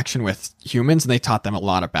interaction with humans, and they taught them a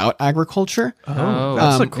lot about agriculture. Oh,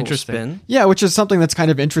 that's a cool spin. Yeah, which is something that's kind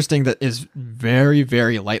of interesting that is very,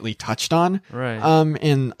 very lightly touched on. Right.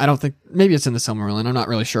 And I don't think, maybe it's in the Silmarillion. I'm not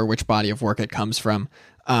really sure which body of work it comes from.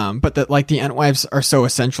 But that like the Entwives are so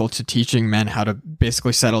essential to teaching men how to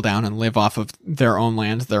basically settle down and live off of their own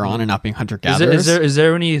lands they're on and not being hunter-gatherers. Is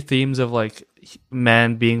there any themes of like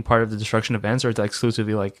men being part of the destruction of Ents, or is that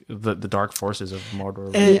exclusively like the dark forces of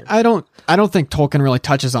Mordor? I don't think Tolkien really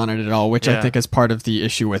touches on it at all, which I think is part of the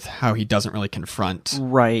issue with how he doesn't really confront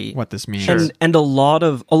what this means. And a lot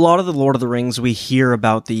of the Lord of the Rings, we hear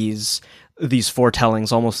about these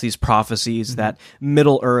foretellings, almost these prophecies that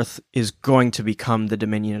Middle Earth is going to become the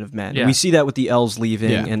dominion of men. Yeah. We see that with the elves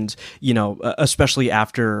leaving, and especially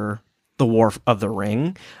after the War of the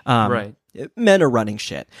Ring, right? Men are running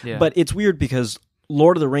shit. Yeah. But it's weird because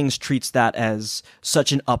Lord of the Rings treats that as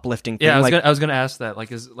such an uplifting thing. Yeah, I was gonna ask that.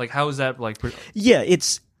 How is that like? Yeah,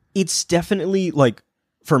 it's definitely like.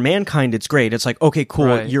 For mankind, it's great. It's like, okay, cool.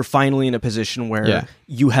 Right. You're finally in a position where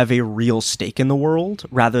you have a real stake in the world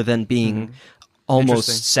rather than being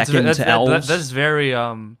almost second to elves. That's very,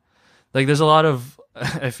 like there's a lot of,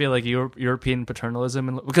 I feel like European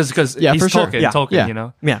paternalism because he's Tolkien, sure. Tolkien, you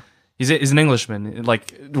know? Yeah. He's an Englishman.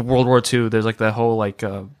 Like World War II, there's like that whole like,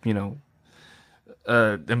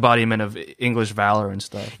 embodiment of English valor and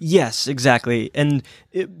stuff. Yes, exactly. And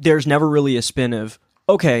there's never really a spin of,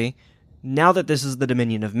 okay, now that this is the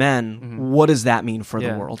dominion of men, what does that mean for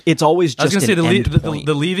the world? It's always just the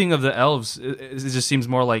leaving of the elves. It just seems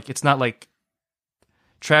more like it's not like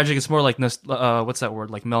tragic. It's more like what's that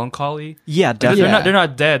word? Like melancholy. Yeah, definitely. They're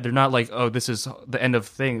not dead. They're not like, oh, this is the end of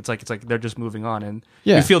thing. It's like they're just moving on, and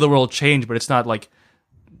you feel the world change, but it's not like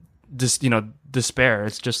just despair.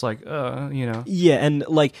 It's just like Yeah, and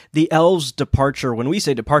like the elves' departure, when we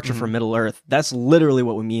say departure from Middle Earth, that's literally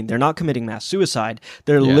what we mean. They're not committing mass suicide.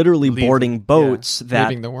 They're literally boarding boats that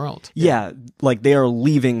leaving the world. Yeah, like they are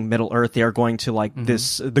leaving Middle Earth. They are going to like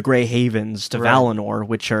the Grey Havens to Valinor,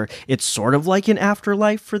 which it's sort of like an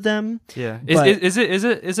afterlife for them. Yeah. Is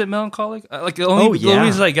it melancholic? Like the only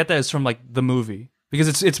reason I get that is from like the movie,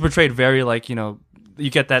 because it's portrayed very like, you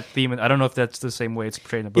get that theme, and I don't know if that's the same way it's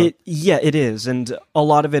portrayed in the book. It is, and a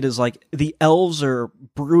lot of it is like the elves are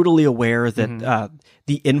brutally aware that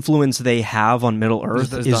the influence they have on Middle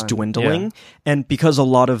Earth is dwindling, and because a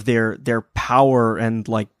lot of their power and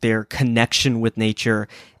like their connection with nature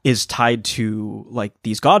is tied to like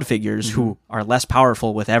these god figures who are less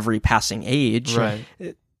powerful with every passing age. Right.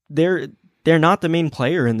 They're not the main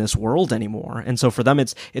player in this world anymore. And so for them,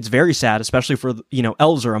 it's very sad, especially for,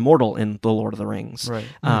 elves are immortal in The Lord of the Rings.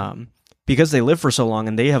 Right. Because they live for so long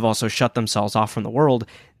and they have also shut themselves off from the world,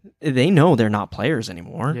 they know they're not players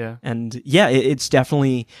anymore. Yeah. And it's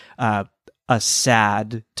definitely a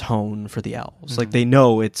sad tone for the elves. Like they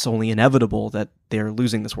know it's only inevitable that they're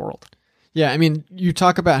losing this world. Yeah, I mean, you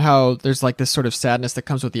talk about how there's like this sort of sadness that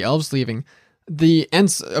comes with the elves leaving. The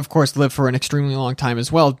Ents, of course, live for an extremely long time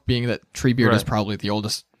as well, being that Treebeard is probably the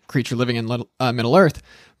oldest creature living in Middle Earth.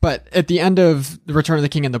 But at the end of The Return of the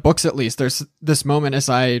King in the books, at least, there's this moment, as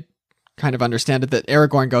I kind of understand it, that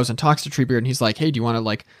Aragorn goes and talks to Treebeard, and he's like, hey, do you want to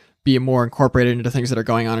like be more incorporated into things that are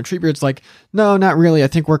going on? And Treebeard's like, no, not really. I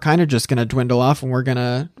think we're kind of just going to dwindle off, and we're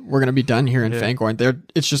gonna be done here in Fangorn.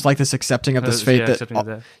 It's just like this accepting of this fate that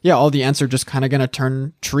all the Ents are just kind of going to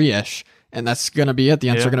turn tree-ish. And that's going to be it. The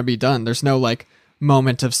Ents are going to be done. There's no like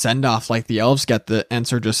moment of send off like the elves get. The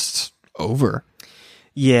Ents are just over.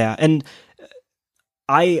 Yeah. And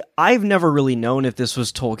I've never really known if this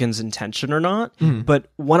was Tolkien's intention or not. But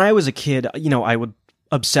when I was a kid, I would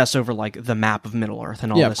obsess over like the map of Middle Earth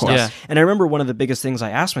and all this stuff. Yeah. And I remember one of the biggest things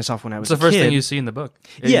I asked myself when I was a kid. It's the first thing you see in the book.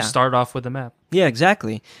 You start off with the map. Yeah,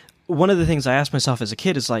 exactly. One of the things I asked myself as a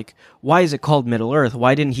kid is like, why is it called Middle Earth?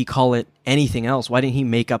 Why didn't he call it anything else? Why didn't he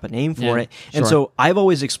make up a name for it? And so I've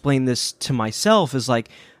always explained this to myself as like,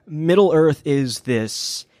 Middle Earth is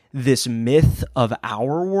this myth of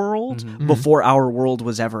our world before our world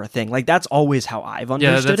was ever a thing. Like that's always how I've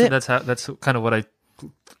understood it. That's kind of what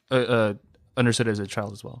I understood as a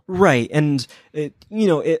child as well. Right. And a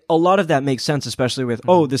lot of that makes sense, especially with,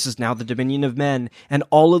 this is now the dominion of men, and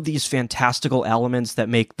all of these fantastical elements that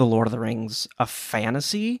make The Lord of the Rings a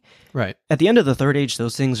fantasy. Right. At the end of the Third Age,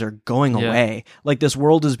 those things are going away. Like this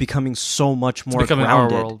world is becoming so much more grounded.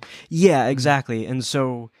 Our world. Yeah, exactly. And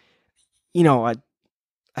so, I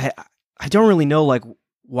don't really know like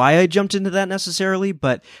why I jumped into that necessarily,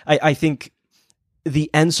 but I think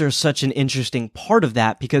the Ents are such an interesting part of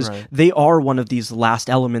that because they are one of these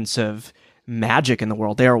last elements of magic in the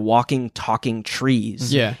world. They are walking, talking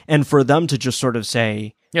trees. Yeah. And for them to just sort of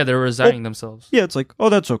say... Yeah, they're resigning themselves. Yeah, it's like,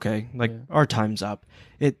 that's okay. Like, our time's up.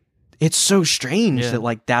 It's so strange that,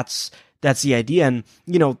 like, that's the idea. And,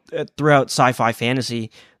 throughout sci-fi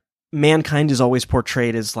fantasy, mankind is always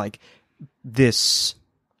portrayed as, like, this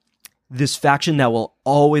this faction that will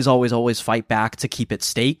always fight back to keep its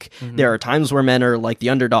stake. There are times where men are like the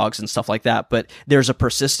underdogs and stuff like that, but there's a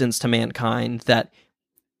persistence to mankind that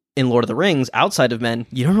in Lord of the Rings, outside of men,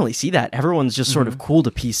 you don't really see that. Everyone's just sort of cool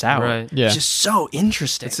to peace out. Right. Yeah. It's just so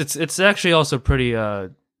interesting. It's actually also pretty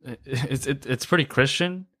it's pretty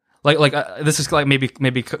Christian. Like this is like maybe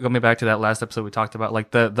going back to that last episode we talked about,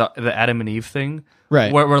 like the Adam and Eve thing,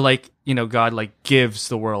 right? Where like, you know, God like gives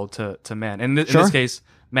the world to man, and in this case,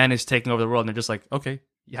 man is taking over the world, and they're just like, okay,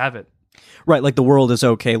 you have it, right? Like the world is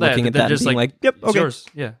okay looking at that and being like, yep, okay, it's yours.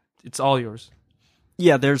 Yeah, it's all yours.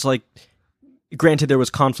 Yeah, there's like, granted there was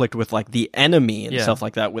conflict with like the enemy and stuff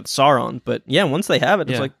like that with Sauron, but yeah, once they have it,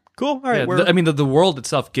 it's like, cool, all right. I mean, the world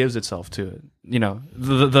itself gives itself to it. You know,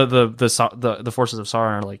 the forces of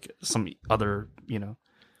Sauron are like some other, you know.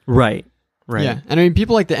 Right. Yeah, and I mean,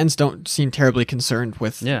 people like the Ents don't seem terribly concerned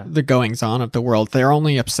with the goings on of the world. They're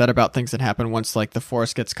only upset about things that happen once like the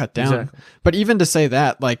forest gets cut down. Exactly. But even to say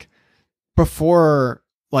that, like before,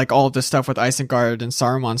 like all of this stuff with Isengard and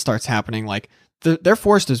Saruman starts happening, like their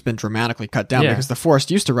forest has been dramatically cut down because the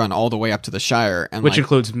forest used to run all the way up to the Shire, and which like,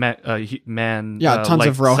 includes man, tons like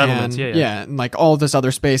of Rohan, settlements. and like all of this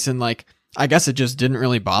other space, and like I guess it just didn't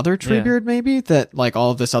really bother Treebeard maybe that like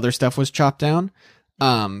all of this other stuff was chopped down.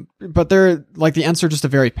 But they're like the Ents are just a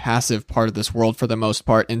very passive part of this world for the most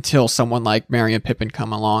part until someone like Merry and Pippin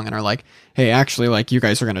come along and are like, hey, actually, like you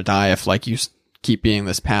guys are gonna die if like you keep being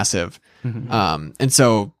this passive. And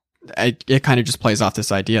so it kind of just plays off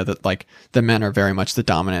this idea that like the men are very much the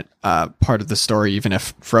dominant part of the story, even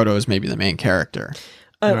if Frodo is maybe the main character.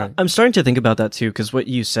 Right. I'm starting to think about that too, because what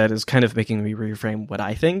you said is kind of making me reframe what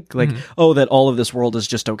I think. Like, that all of this world is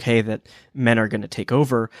just okay, that men are going to take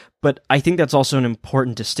over. But I think that's also an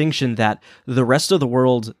important distinction, that the rest of the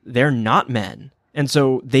world, they're not men. And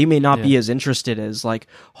so they may not be as interested as like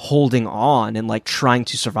holding on and like trying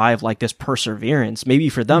to survive, like this perseverance. Maybe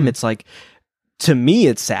for them, it's like, to me,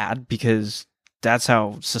 it's sad because that's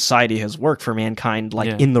how society has worked for mankind,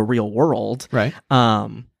 like in the real world. Right.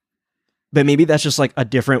 But maybe that's just like a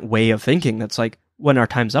different way of thinking. That's like, when our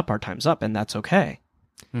time's up, and that's okay.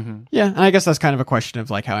 Yeah, and I guess that's kind of a question of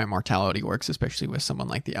like how immortality works, especially with someone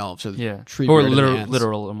like the elves or the tree or bird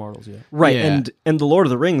literal immortals. Yeah, right. Yeah. And the Lord of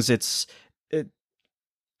the Rings,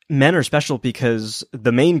 men are special because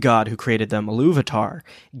the main god who created them, Ilúvatar,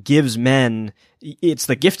 gives men, it's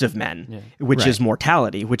the gift of men, which is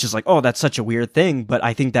mortality, which is like, oh, that's such a weird thing, but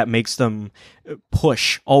I think that makes them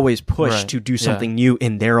always push to do something new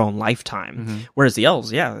in their own lifetime. Whereas the elves,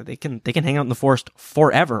 they can hang out in the forest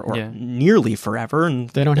forever or nearly forever, and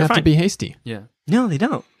they don't have to be hasty. Yeah. No, they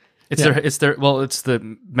don't. It's it's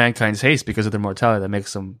the mankind's haste because of their mortality that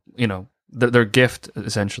makes them, you know, their gift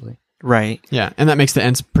essentially. Right. Yeah, and that makes the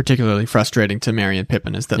Ents particularly frustrating to Merry and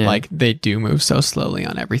Pippin, is that like they do move so slowly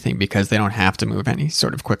on everything because they don't have to move any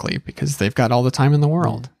sort of quickly because they've got all the time in the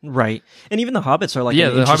world. Right. And even the hobbits are like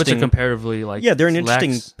the hobbits are comparatively like they're an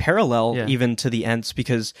interesting parallel even to the Ents,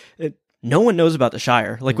 because no one knows about the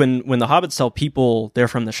Shire. Like when the hobbits tell people they're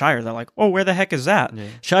from the Shire, they're like, oh, where the heck is that? Yeah.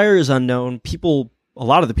 Shire is unknown. A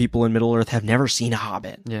lot of the people in Middle Earth have never seen a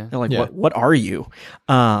hobbit. Yeah. They're like, what are you?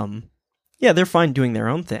 They're fine doing their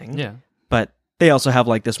own thing. Yeah. But they also have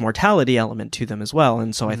like this mortality element to them as well.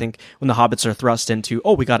 And so I think when the hobbits are thrust into,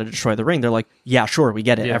 we got to destroy the ring, they're like, yeah, sure, we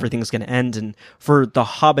get it. Yeah. Everything's going to end. And for the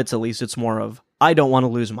hobbits, at least, it's more of, I don't want to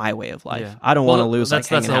lose my way of life. Yeah. I don't want to lose that's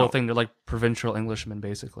the whole thing. They're like provincial Englishmen,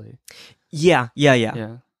 basically. Yeah.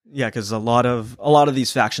 Yeah, because a lot of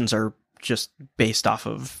these factions are just based off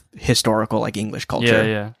of historical like English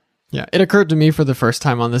culture. Yeah, it occurred to me for the first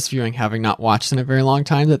time on this viewing, having not watched in a very long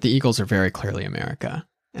time, that the Eagles are very clearly America.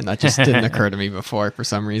 And that just didn't occur to me before for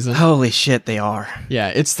some reason. Holy shit, they are. Yeah,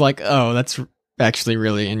 it's like, oh, that's actually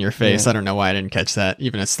really in your face. I don't know why I didn't catch that,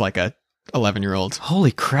 even it's like a 11-year-old.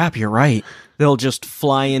 Holy crap, you're right. They'll just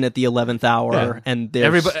fly in at the 11th hour and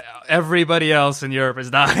everybody else in Europe is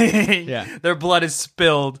dying. Their blood is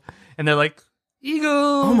spilled. And they're like,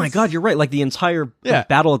 Eagles! Oh my god, you're right. Like the entire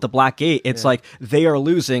battle at the Black Gate, it's like they are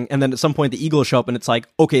losing, and then at some point the Eagles show up, and it's like,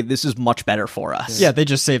 okay, this is much better for us. Yeah, they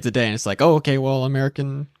just saved the day, and it's like, oh, okay, well,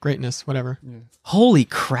 American greatness, whatever. Yeah. Holy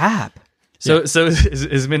crap! So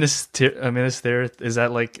is Minister, is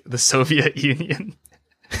that like the Soviet Union?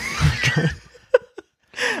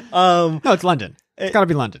 No, it's London. It's got to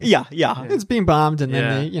be London. Yeah. It's being bombed, and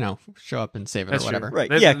then they, show up and save it or whatever. True.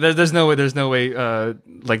 Right. There's no way.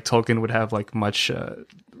 Like Tolkien would have like much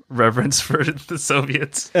reverence for the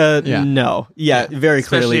Soviets. No. Yeah. Very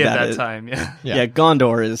clearly at that time. Yeah.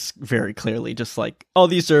 Gondor is very clearly just like, oh,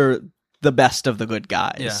 these are the best of the good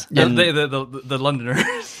guys. Yeah. And the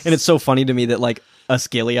Londoners. And it's so funny to me that like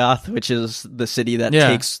Osgiliath, which is the city that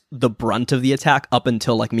takes the brunt of the attack up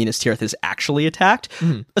until like Minas Tirith is actually attacked.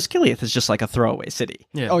 Osgiliath is just like a throwaway city.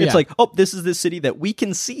 It's like, this is the city that we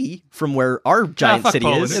can see from where our giant city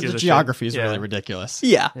is. The geography is really ridiculous.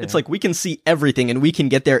 It's like we can see everything and we can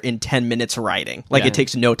get there in 10 minutes riding. Like it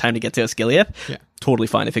takes no time to get to Osgiliath. Totally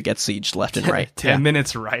fine if it gets sieged left and right. 10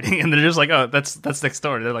 minutes riding, and they're just like, oh, that's next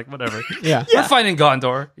door. They're like, whatever. We're finding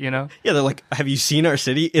Gondor, you know? Yeah, they're like, have you seen our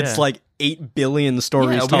city? It's like 8 billion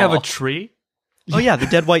stories tall. We have a tree. Oh yeah, the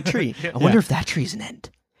dead white tree. I wonder if that tree's an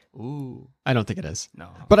Ent. Ooh. I don't think it is. No.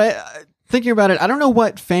 But thinking about it, I don't know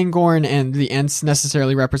what Fangorn and the Ents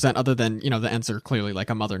necessarily represent, other than, the Ents are clearly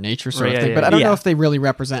like a Mother Nature sort of thing. But I don't know if they really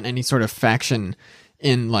represent any sort of faction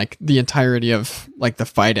in like the entirety of like the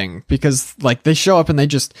fighting, because like they show up and they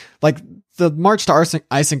just like the march to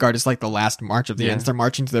Isengard is like the last march of the Ents. They're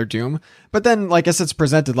marching to their doom. But then, like as it's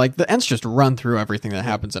presented, like the Ents just run through everything that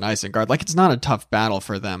happens in Isengard. Like it's not a tough battle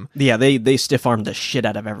for them. Yeah, they stiff armed the shit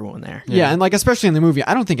out of everyone there. Yeah, and like especially in the movie,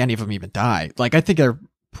 I don't think any of them even die. Like I think they're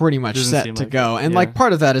pretty much set to go. And like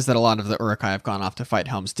part of that is that a lot of the Uruk-hai have gone off to fight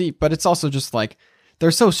Helm's Deep, but it's also just like they're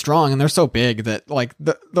so strong and they're so big that like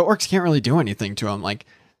the orcs can't really do anything to them. Like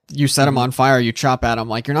you set them on fire, you chop at them,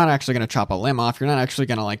 like you're not actually going to chop a limb off. You're not actually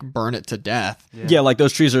going to like burn it to death. Yeah, like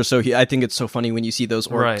those trees are so I think it's so funny when you see those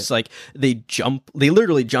orcs, like they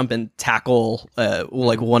literally jump and tackle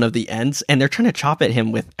like one of the Ents, and they're trying to chop at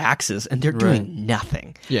him with axes, and they're doing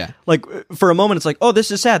nothing. Yeah. Like for a moment it's like, oh, this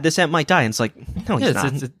is sad, this Ent might die, and it's like, no, he's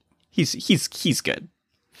not. He's good.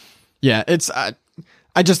 Yeah, it's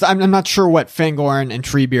I'm not sure what Fangorn and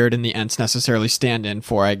Treebeard and the Ents necessarily stand in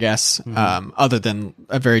for, I guess, other than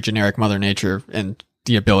a very generic Mother Nature and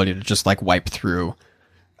the ability to just like wipe through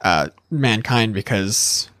mankind,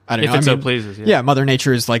 because I don't know. If it so pleases. Yeah, Mother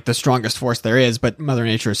Nature is like the strongest force there is, but Mother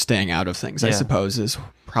Nature is staying out of things, I suppose, is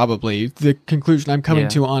probably the conclusion I'm coming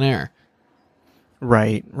to on air.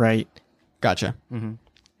 Right. Gotcha.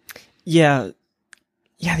 Yeah,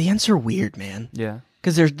 the Ents are weird, man. Yeah.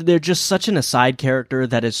 Because they're just such an aside character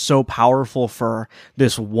that is so powerful for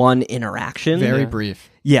this one interaction. Very brief.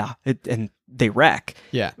 Yeah, and they wreck.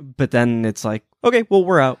 Yeah. But then it's like, okay, well,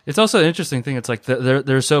 we're out. It's also an interesting thing. It's like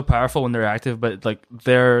they're so powerful when they're active, but like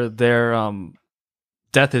their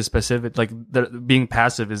death is specific. Like being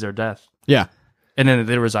passive is their death. Yeah. And then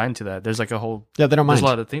they resign to that. There's like a whole they don't mind. There's a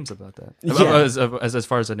lot of themes about that. As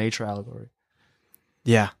far as a nature allegory.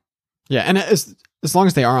 Yeah. Yeah, and as long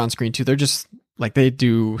as they are on screen too, they're just like they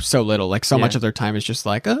do so little. Like so much of their time is just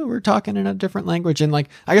like, oh, we're talking in a different language. And like,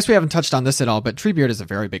 I guess we haven't touched on this at all, but Treebeard is a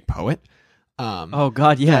very big poet. Oh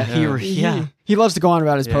God, yeah, he loves to go on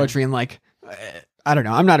about his poetry, and like, I don't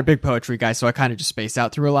know, I'm not a big poetry guy, so I kind of just space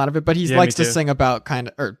out through a lot of it. But he likes to sing about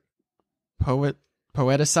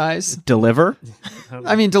poeticize. Deliver.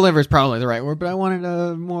 I mean, deliver is probably the right word, but I wanted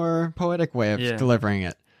a more poetic way of delivering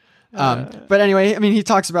it. But anyway, I mean, he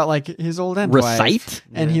talks about like his old end recite wife,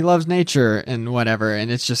 and he loves nature and whatever, and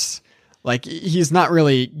it's just like he's not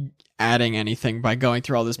really adding anything by going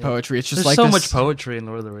through all this poetry. It's just there's like so much poetry in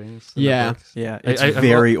Lord of the Rings. It's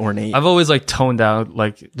very ornate. I've always like toned out,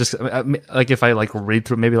 like just like if I like read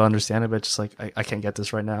through, maybe I'll understand it, but just like I can't get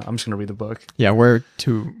this right now. I'm just gonna read the book. Yeah, we're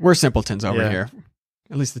simpletons over here.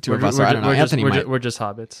 At least the two of us are. I don't know. Anthony we're just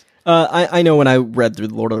hobbits. I know when I read through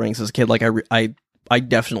the Lord of the Rings as a kid, like I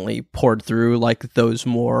definitely poured through like those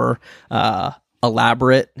more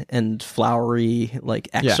elaborate and flowery like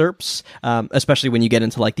excerpts, especially when you get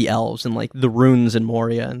into like the elves and like the runes in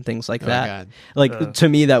Moria and things like that. God. Like to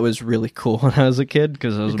me, that was really cool when I was a kid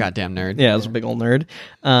because I was a goddamn nerd. Yeah, I was a big old nerd.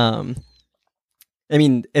 I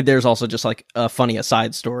mean, there's also just like a funny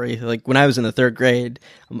aside story. Like when I was in the 3rd grade,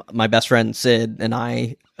 my best friend Sid and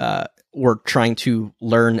I were trying to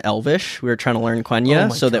learn Elvish. We were trying to learn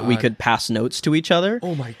Quenya so that we could pass notes to each other.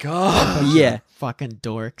 Oh my God. Yeah. Fucking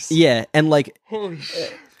dorks. Yeah. And like, Joe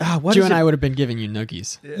and I would have been giving you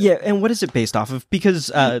noogies. Yeah. And what is it based off of? Because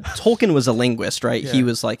Tolkien was a linguist, right? Yeah. He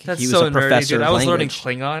was like, he was a professor of language. I was learning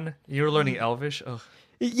Klingon. You were learning Elvish. Ugh.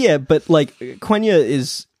 Yeah. But like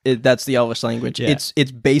Quenya that's the Elvish language. Yeah.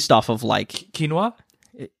 It's based off of like quinoa.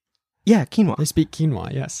 Yeah, quinoa. They speak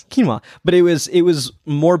quinoa, yes. Quinoa. But it was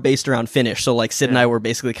more based around Finnish. So like Sid and I were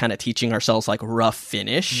basically kind of teaching ourselves like rough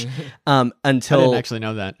Finnish until I didn't actually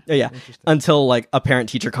know that. Yeah. Until like a parent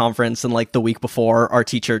teacher conference, and like the week before our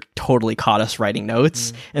teacher totally caught us writing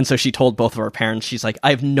notes. And so she told both of our parents, she's like, I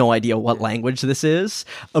have no idea what language this is.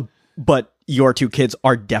 But your two kids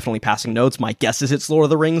are definitely passing notes. My guess is it's Lord of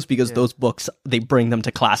the Rings because those books, they bring them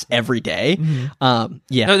to class every day.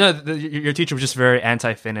 Yeah. No, your teacher was just very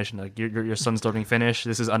anti-Finnish. And like, your son's learning Finnish.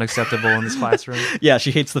 This is unacceptable in this classroom. Yeah,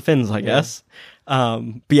 she hates the Finns, I guess.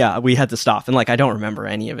 But yeah, we had to stop. And like, I don't remember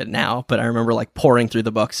any of it now, but I remember like pouring through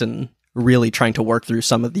the books and really trying to work through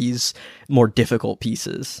some of these more difficult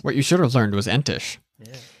pieces. What you should have learned was Entish.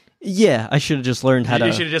 Yeah, I should have just learned how to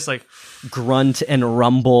You should have just like grunt and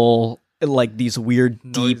rumble like these weird,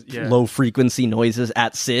 Noise, deep, low frequency noises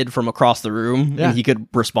at Sid from across the room, and he could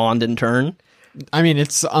respond in turn. I mean,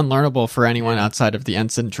 it's unlearnable for anyone outside of the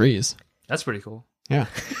Ents and trees. That's pretty cool. Yeah.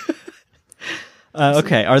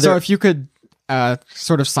 Okay, So if you could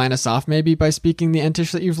sort of sign us off maybe by speaking the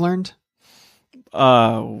Entish that you've learned?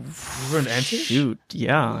 You've learned Entish? Shoot,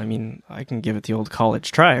 yeah. I mean, I can give it the old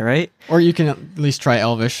college try, right? Or you can at least try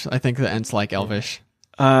Elvish. I think the Ents like Elvish.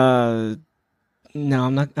 No,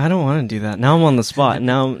 I'm not. I don't want to do that. Now I'm on the spot.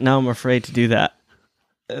 Now I'm afraid to do that.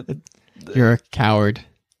 You're a coward.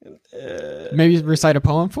 Maybe recite a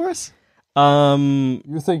poem for us?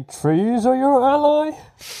 You think trees are your ally?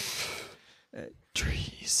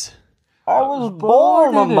 Trees. I was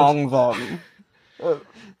born among them,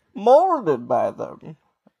 molded by them.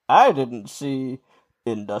 I didn't see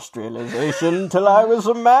industrialization till I was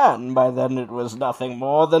a man. By then it was nothing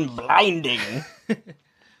more than blinding.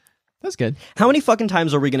 That's good. How many fucking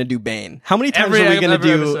times are we going to do Bane? How many times are we going to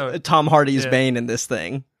do episode. Tom Hardy's Bane in this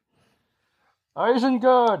thing?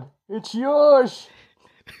 Isengard, it's yours.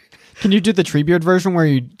 Can you do the Treebeard version where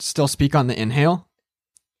you still speak on the inhale?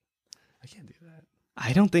 I can't do that.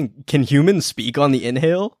 I don't think... Can humans speak on the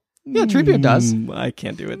inhale? Yeah, Treebeard does. I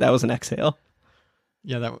can't do it. That was an exhale.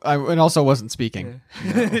 Yeah, it also wasn't speaking.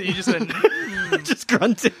 Yeah. You just went... just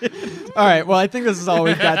grunted. All right, well, I think this is all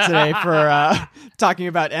we've got today for talking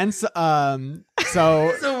about Ents. So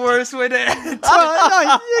It's the worst way to end.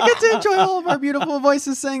 no, you get to enjoy all of our beautiful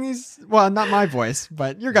voices saying these. Well, not my voice,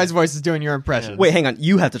 but your guys' voices doing your impressions. Wait, hang on.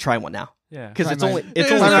 You have to try one now. Yeah, because it's Right, only right. it's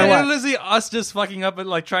It's only literally us just fucking up and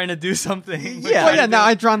like trying to do something. Yeah. Well, yeah. Now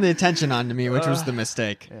I've drawn the attention onto me, which was the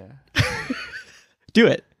mistake. Yeah. do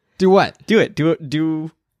it. Do what? Do it. Do it.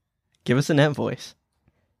 Do. Give us an Ent voice.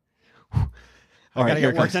 All right, here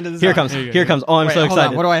it comes. Here it comes. Here it comes. Oh, I'm Wait, so hold excited.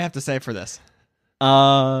 on. What do I have to say for this?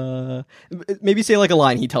 Maybe say like a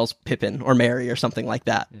line he tells Pippin or Merry or something like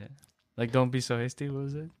that. Yeah. Like, don't be so hasty. What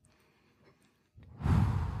was it?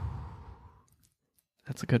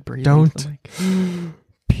 That's a good breathe. Don't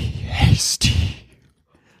be hasty.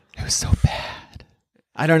 It was so bad.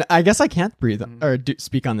 I guess I can't breathe or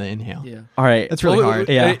speak on the inhale. Yeah. All right. It's really hard.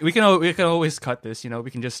 Yeah. We can always cut this. You know,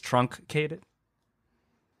 we can just truncate it.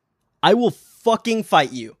 I will fucking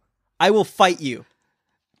fight you. I will fight you.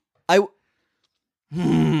 All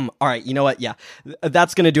right, you know what? Yeah.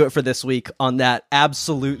 That's going to do it for this week on that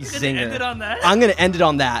absolute zinger. End it on that? I'm going to end it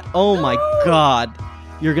on that. Oh my God.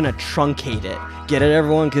 You're going to truncate it. Get it,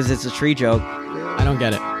 everyone? Because it's a tree joke. I don't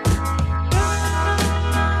get it.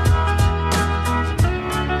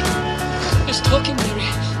 It's talking, Mary.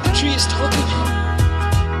 The tree is talking.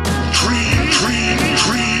 Tree, tree,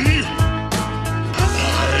 tree. I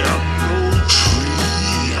am no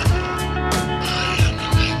tree. I am an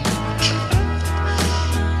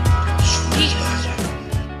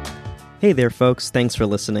ant. Hey there, folks. Thanks for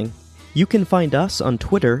listening. You can find us on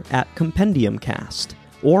Twitter at CompendiumCast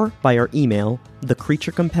or by our email,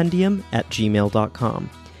 thecreaturecompendium@gmail.com.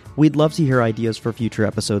 We'd love to hear ideas for future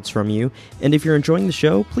episodes from you, and if you're enjoying the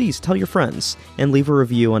show, please tell your friends and leave a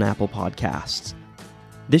review on Apple Podcasts.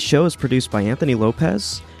 This show is produced by Anthony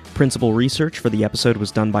Lopez. Principal research for the episode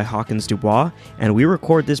was done by Hawkins Dubois, and we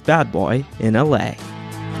record this bad boy in LA.